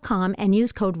hellobonafide.com and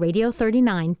use code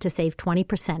radio39 to save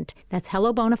 20%. That's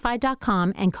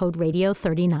hellobonafide.com and code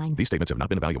radio39. These statements have not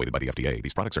been evaluated by the FDA.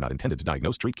 These products are not intended to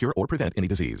diagnose, treat, cure, or prevent any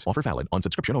disease. Offer valid on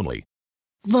subscription only.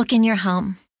 Look in your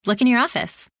home. Look in your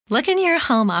office. Look in your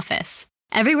home office.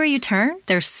 Everywhere you turn,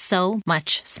 there's so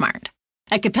much smart.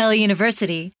 At Capella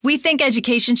University, we think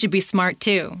education should be smart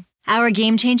too. Our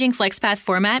game-changing FlexPath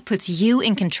format puts you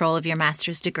in control of your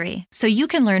master's degree, so you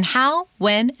can learn how,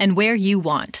 when, and where you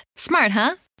want. Smart,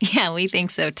 huh? Yeah, we think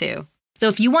so too. So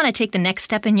if you want to take the next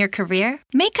step in your career,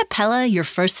 make Capella your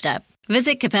first step.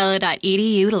 Visit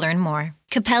capella.edu to learn more.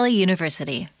 Capella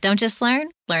University. Don't just learn,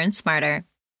 learn smarter.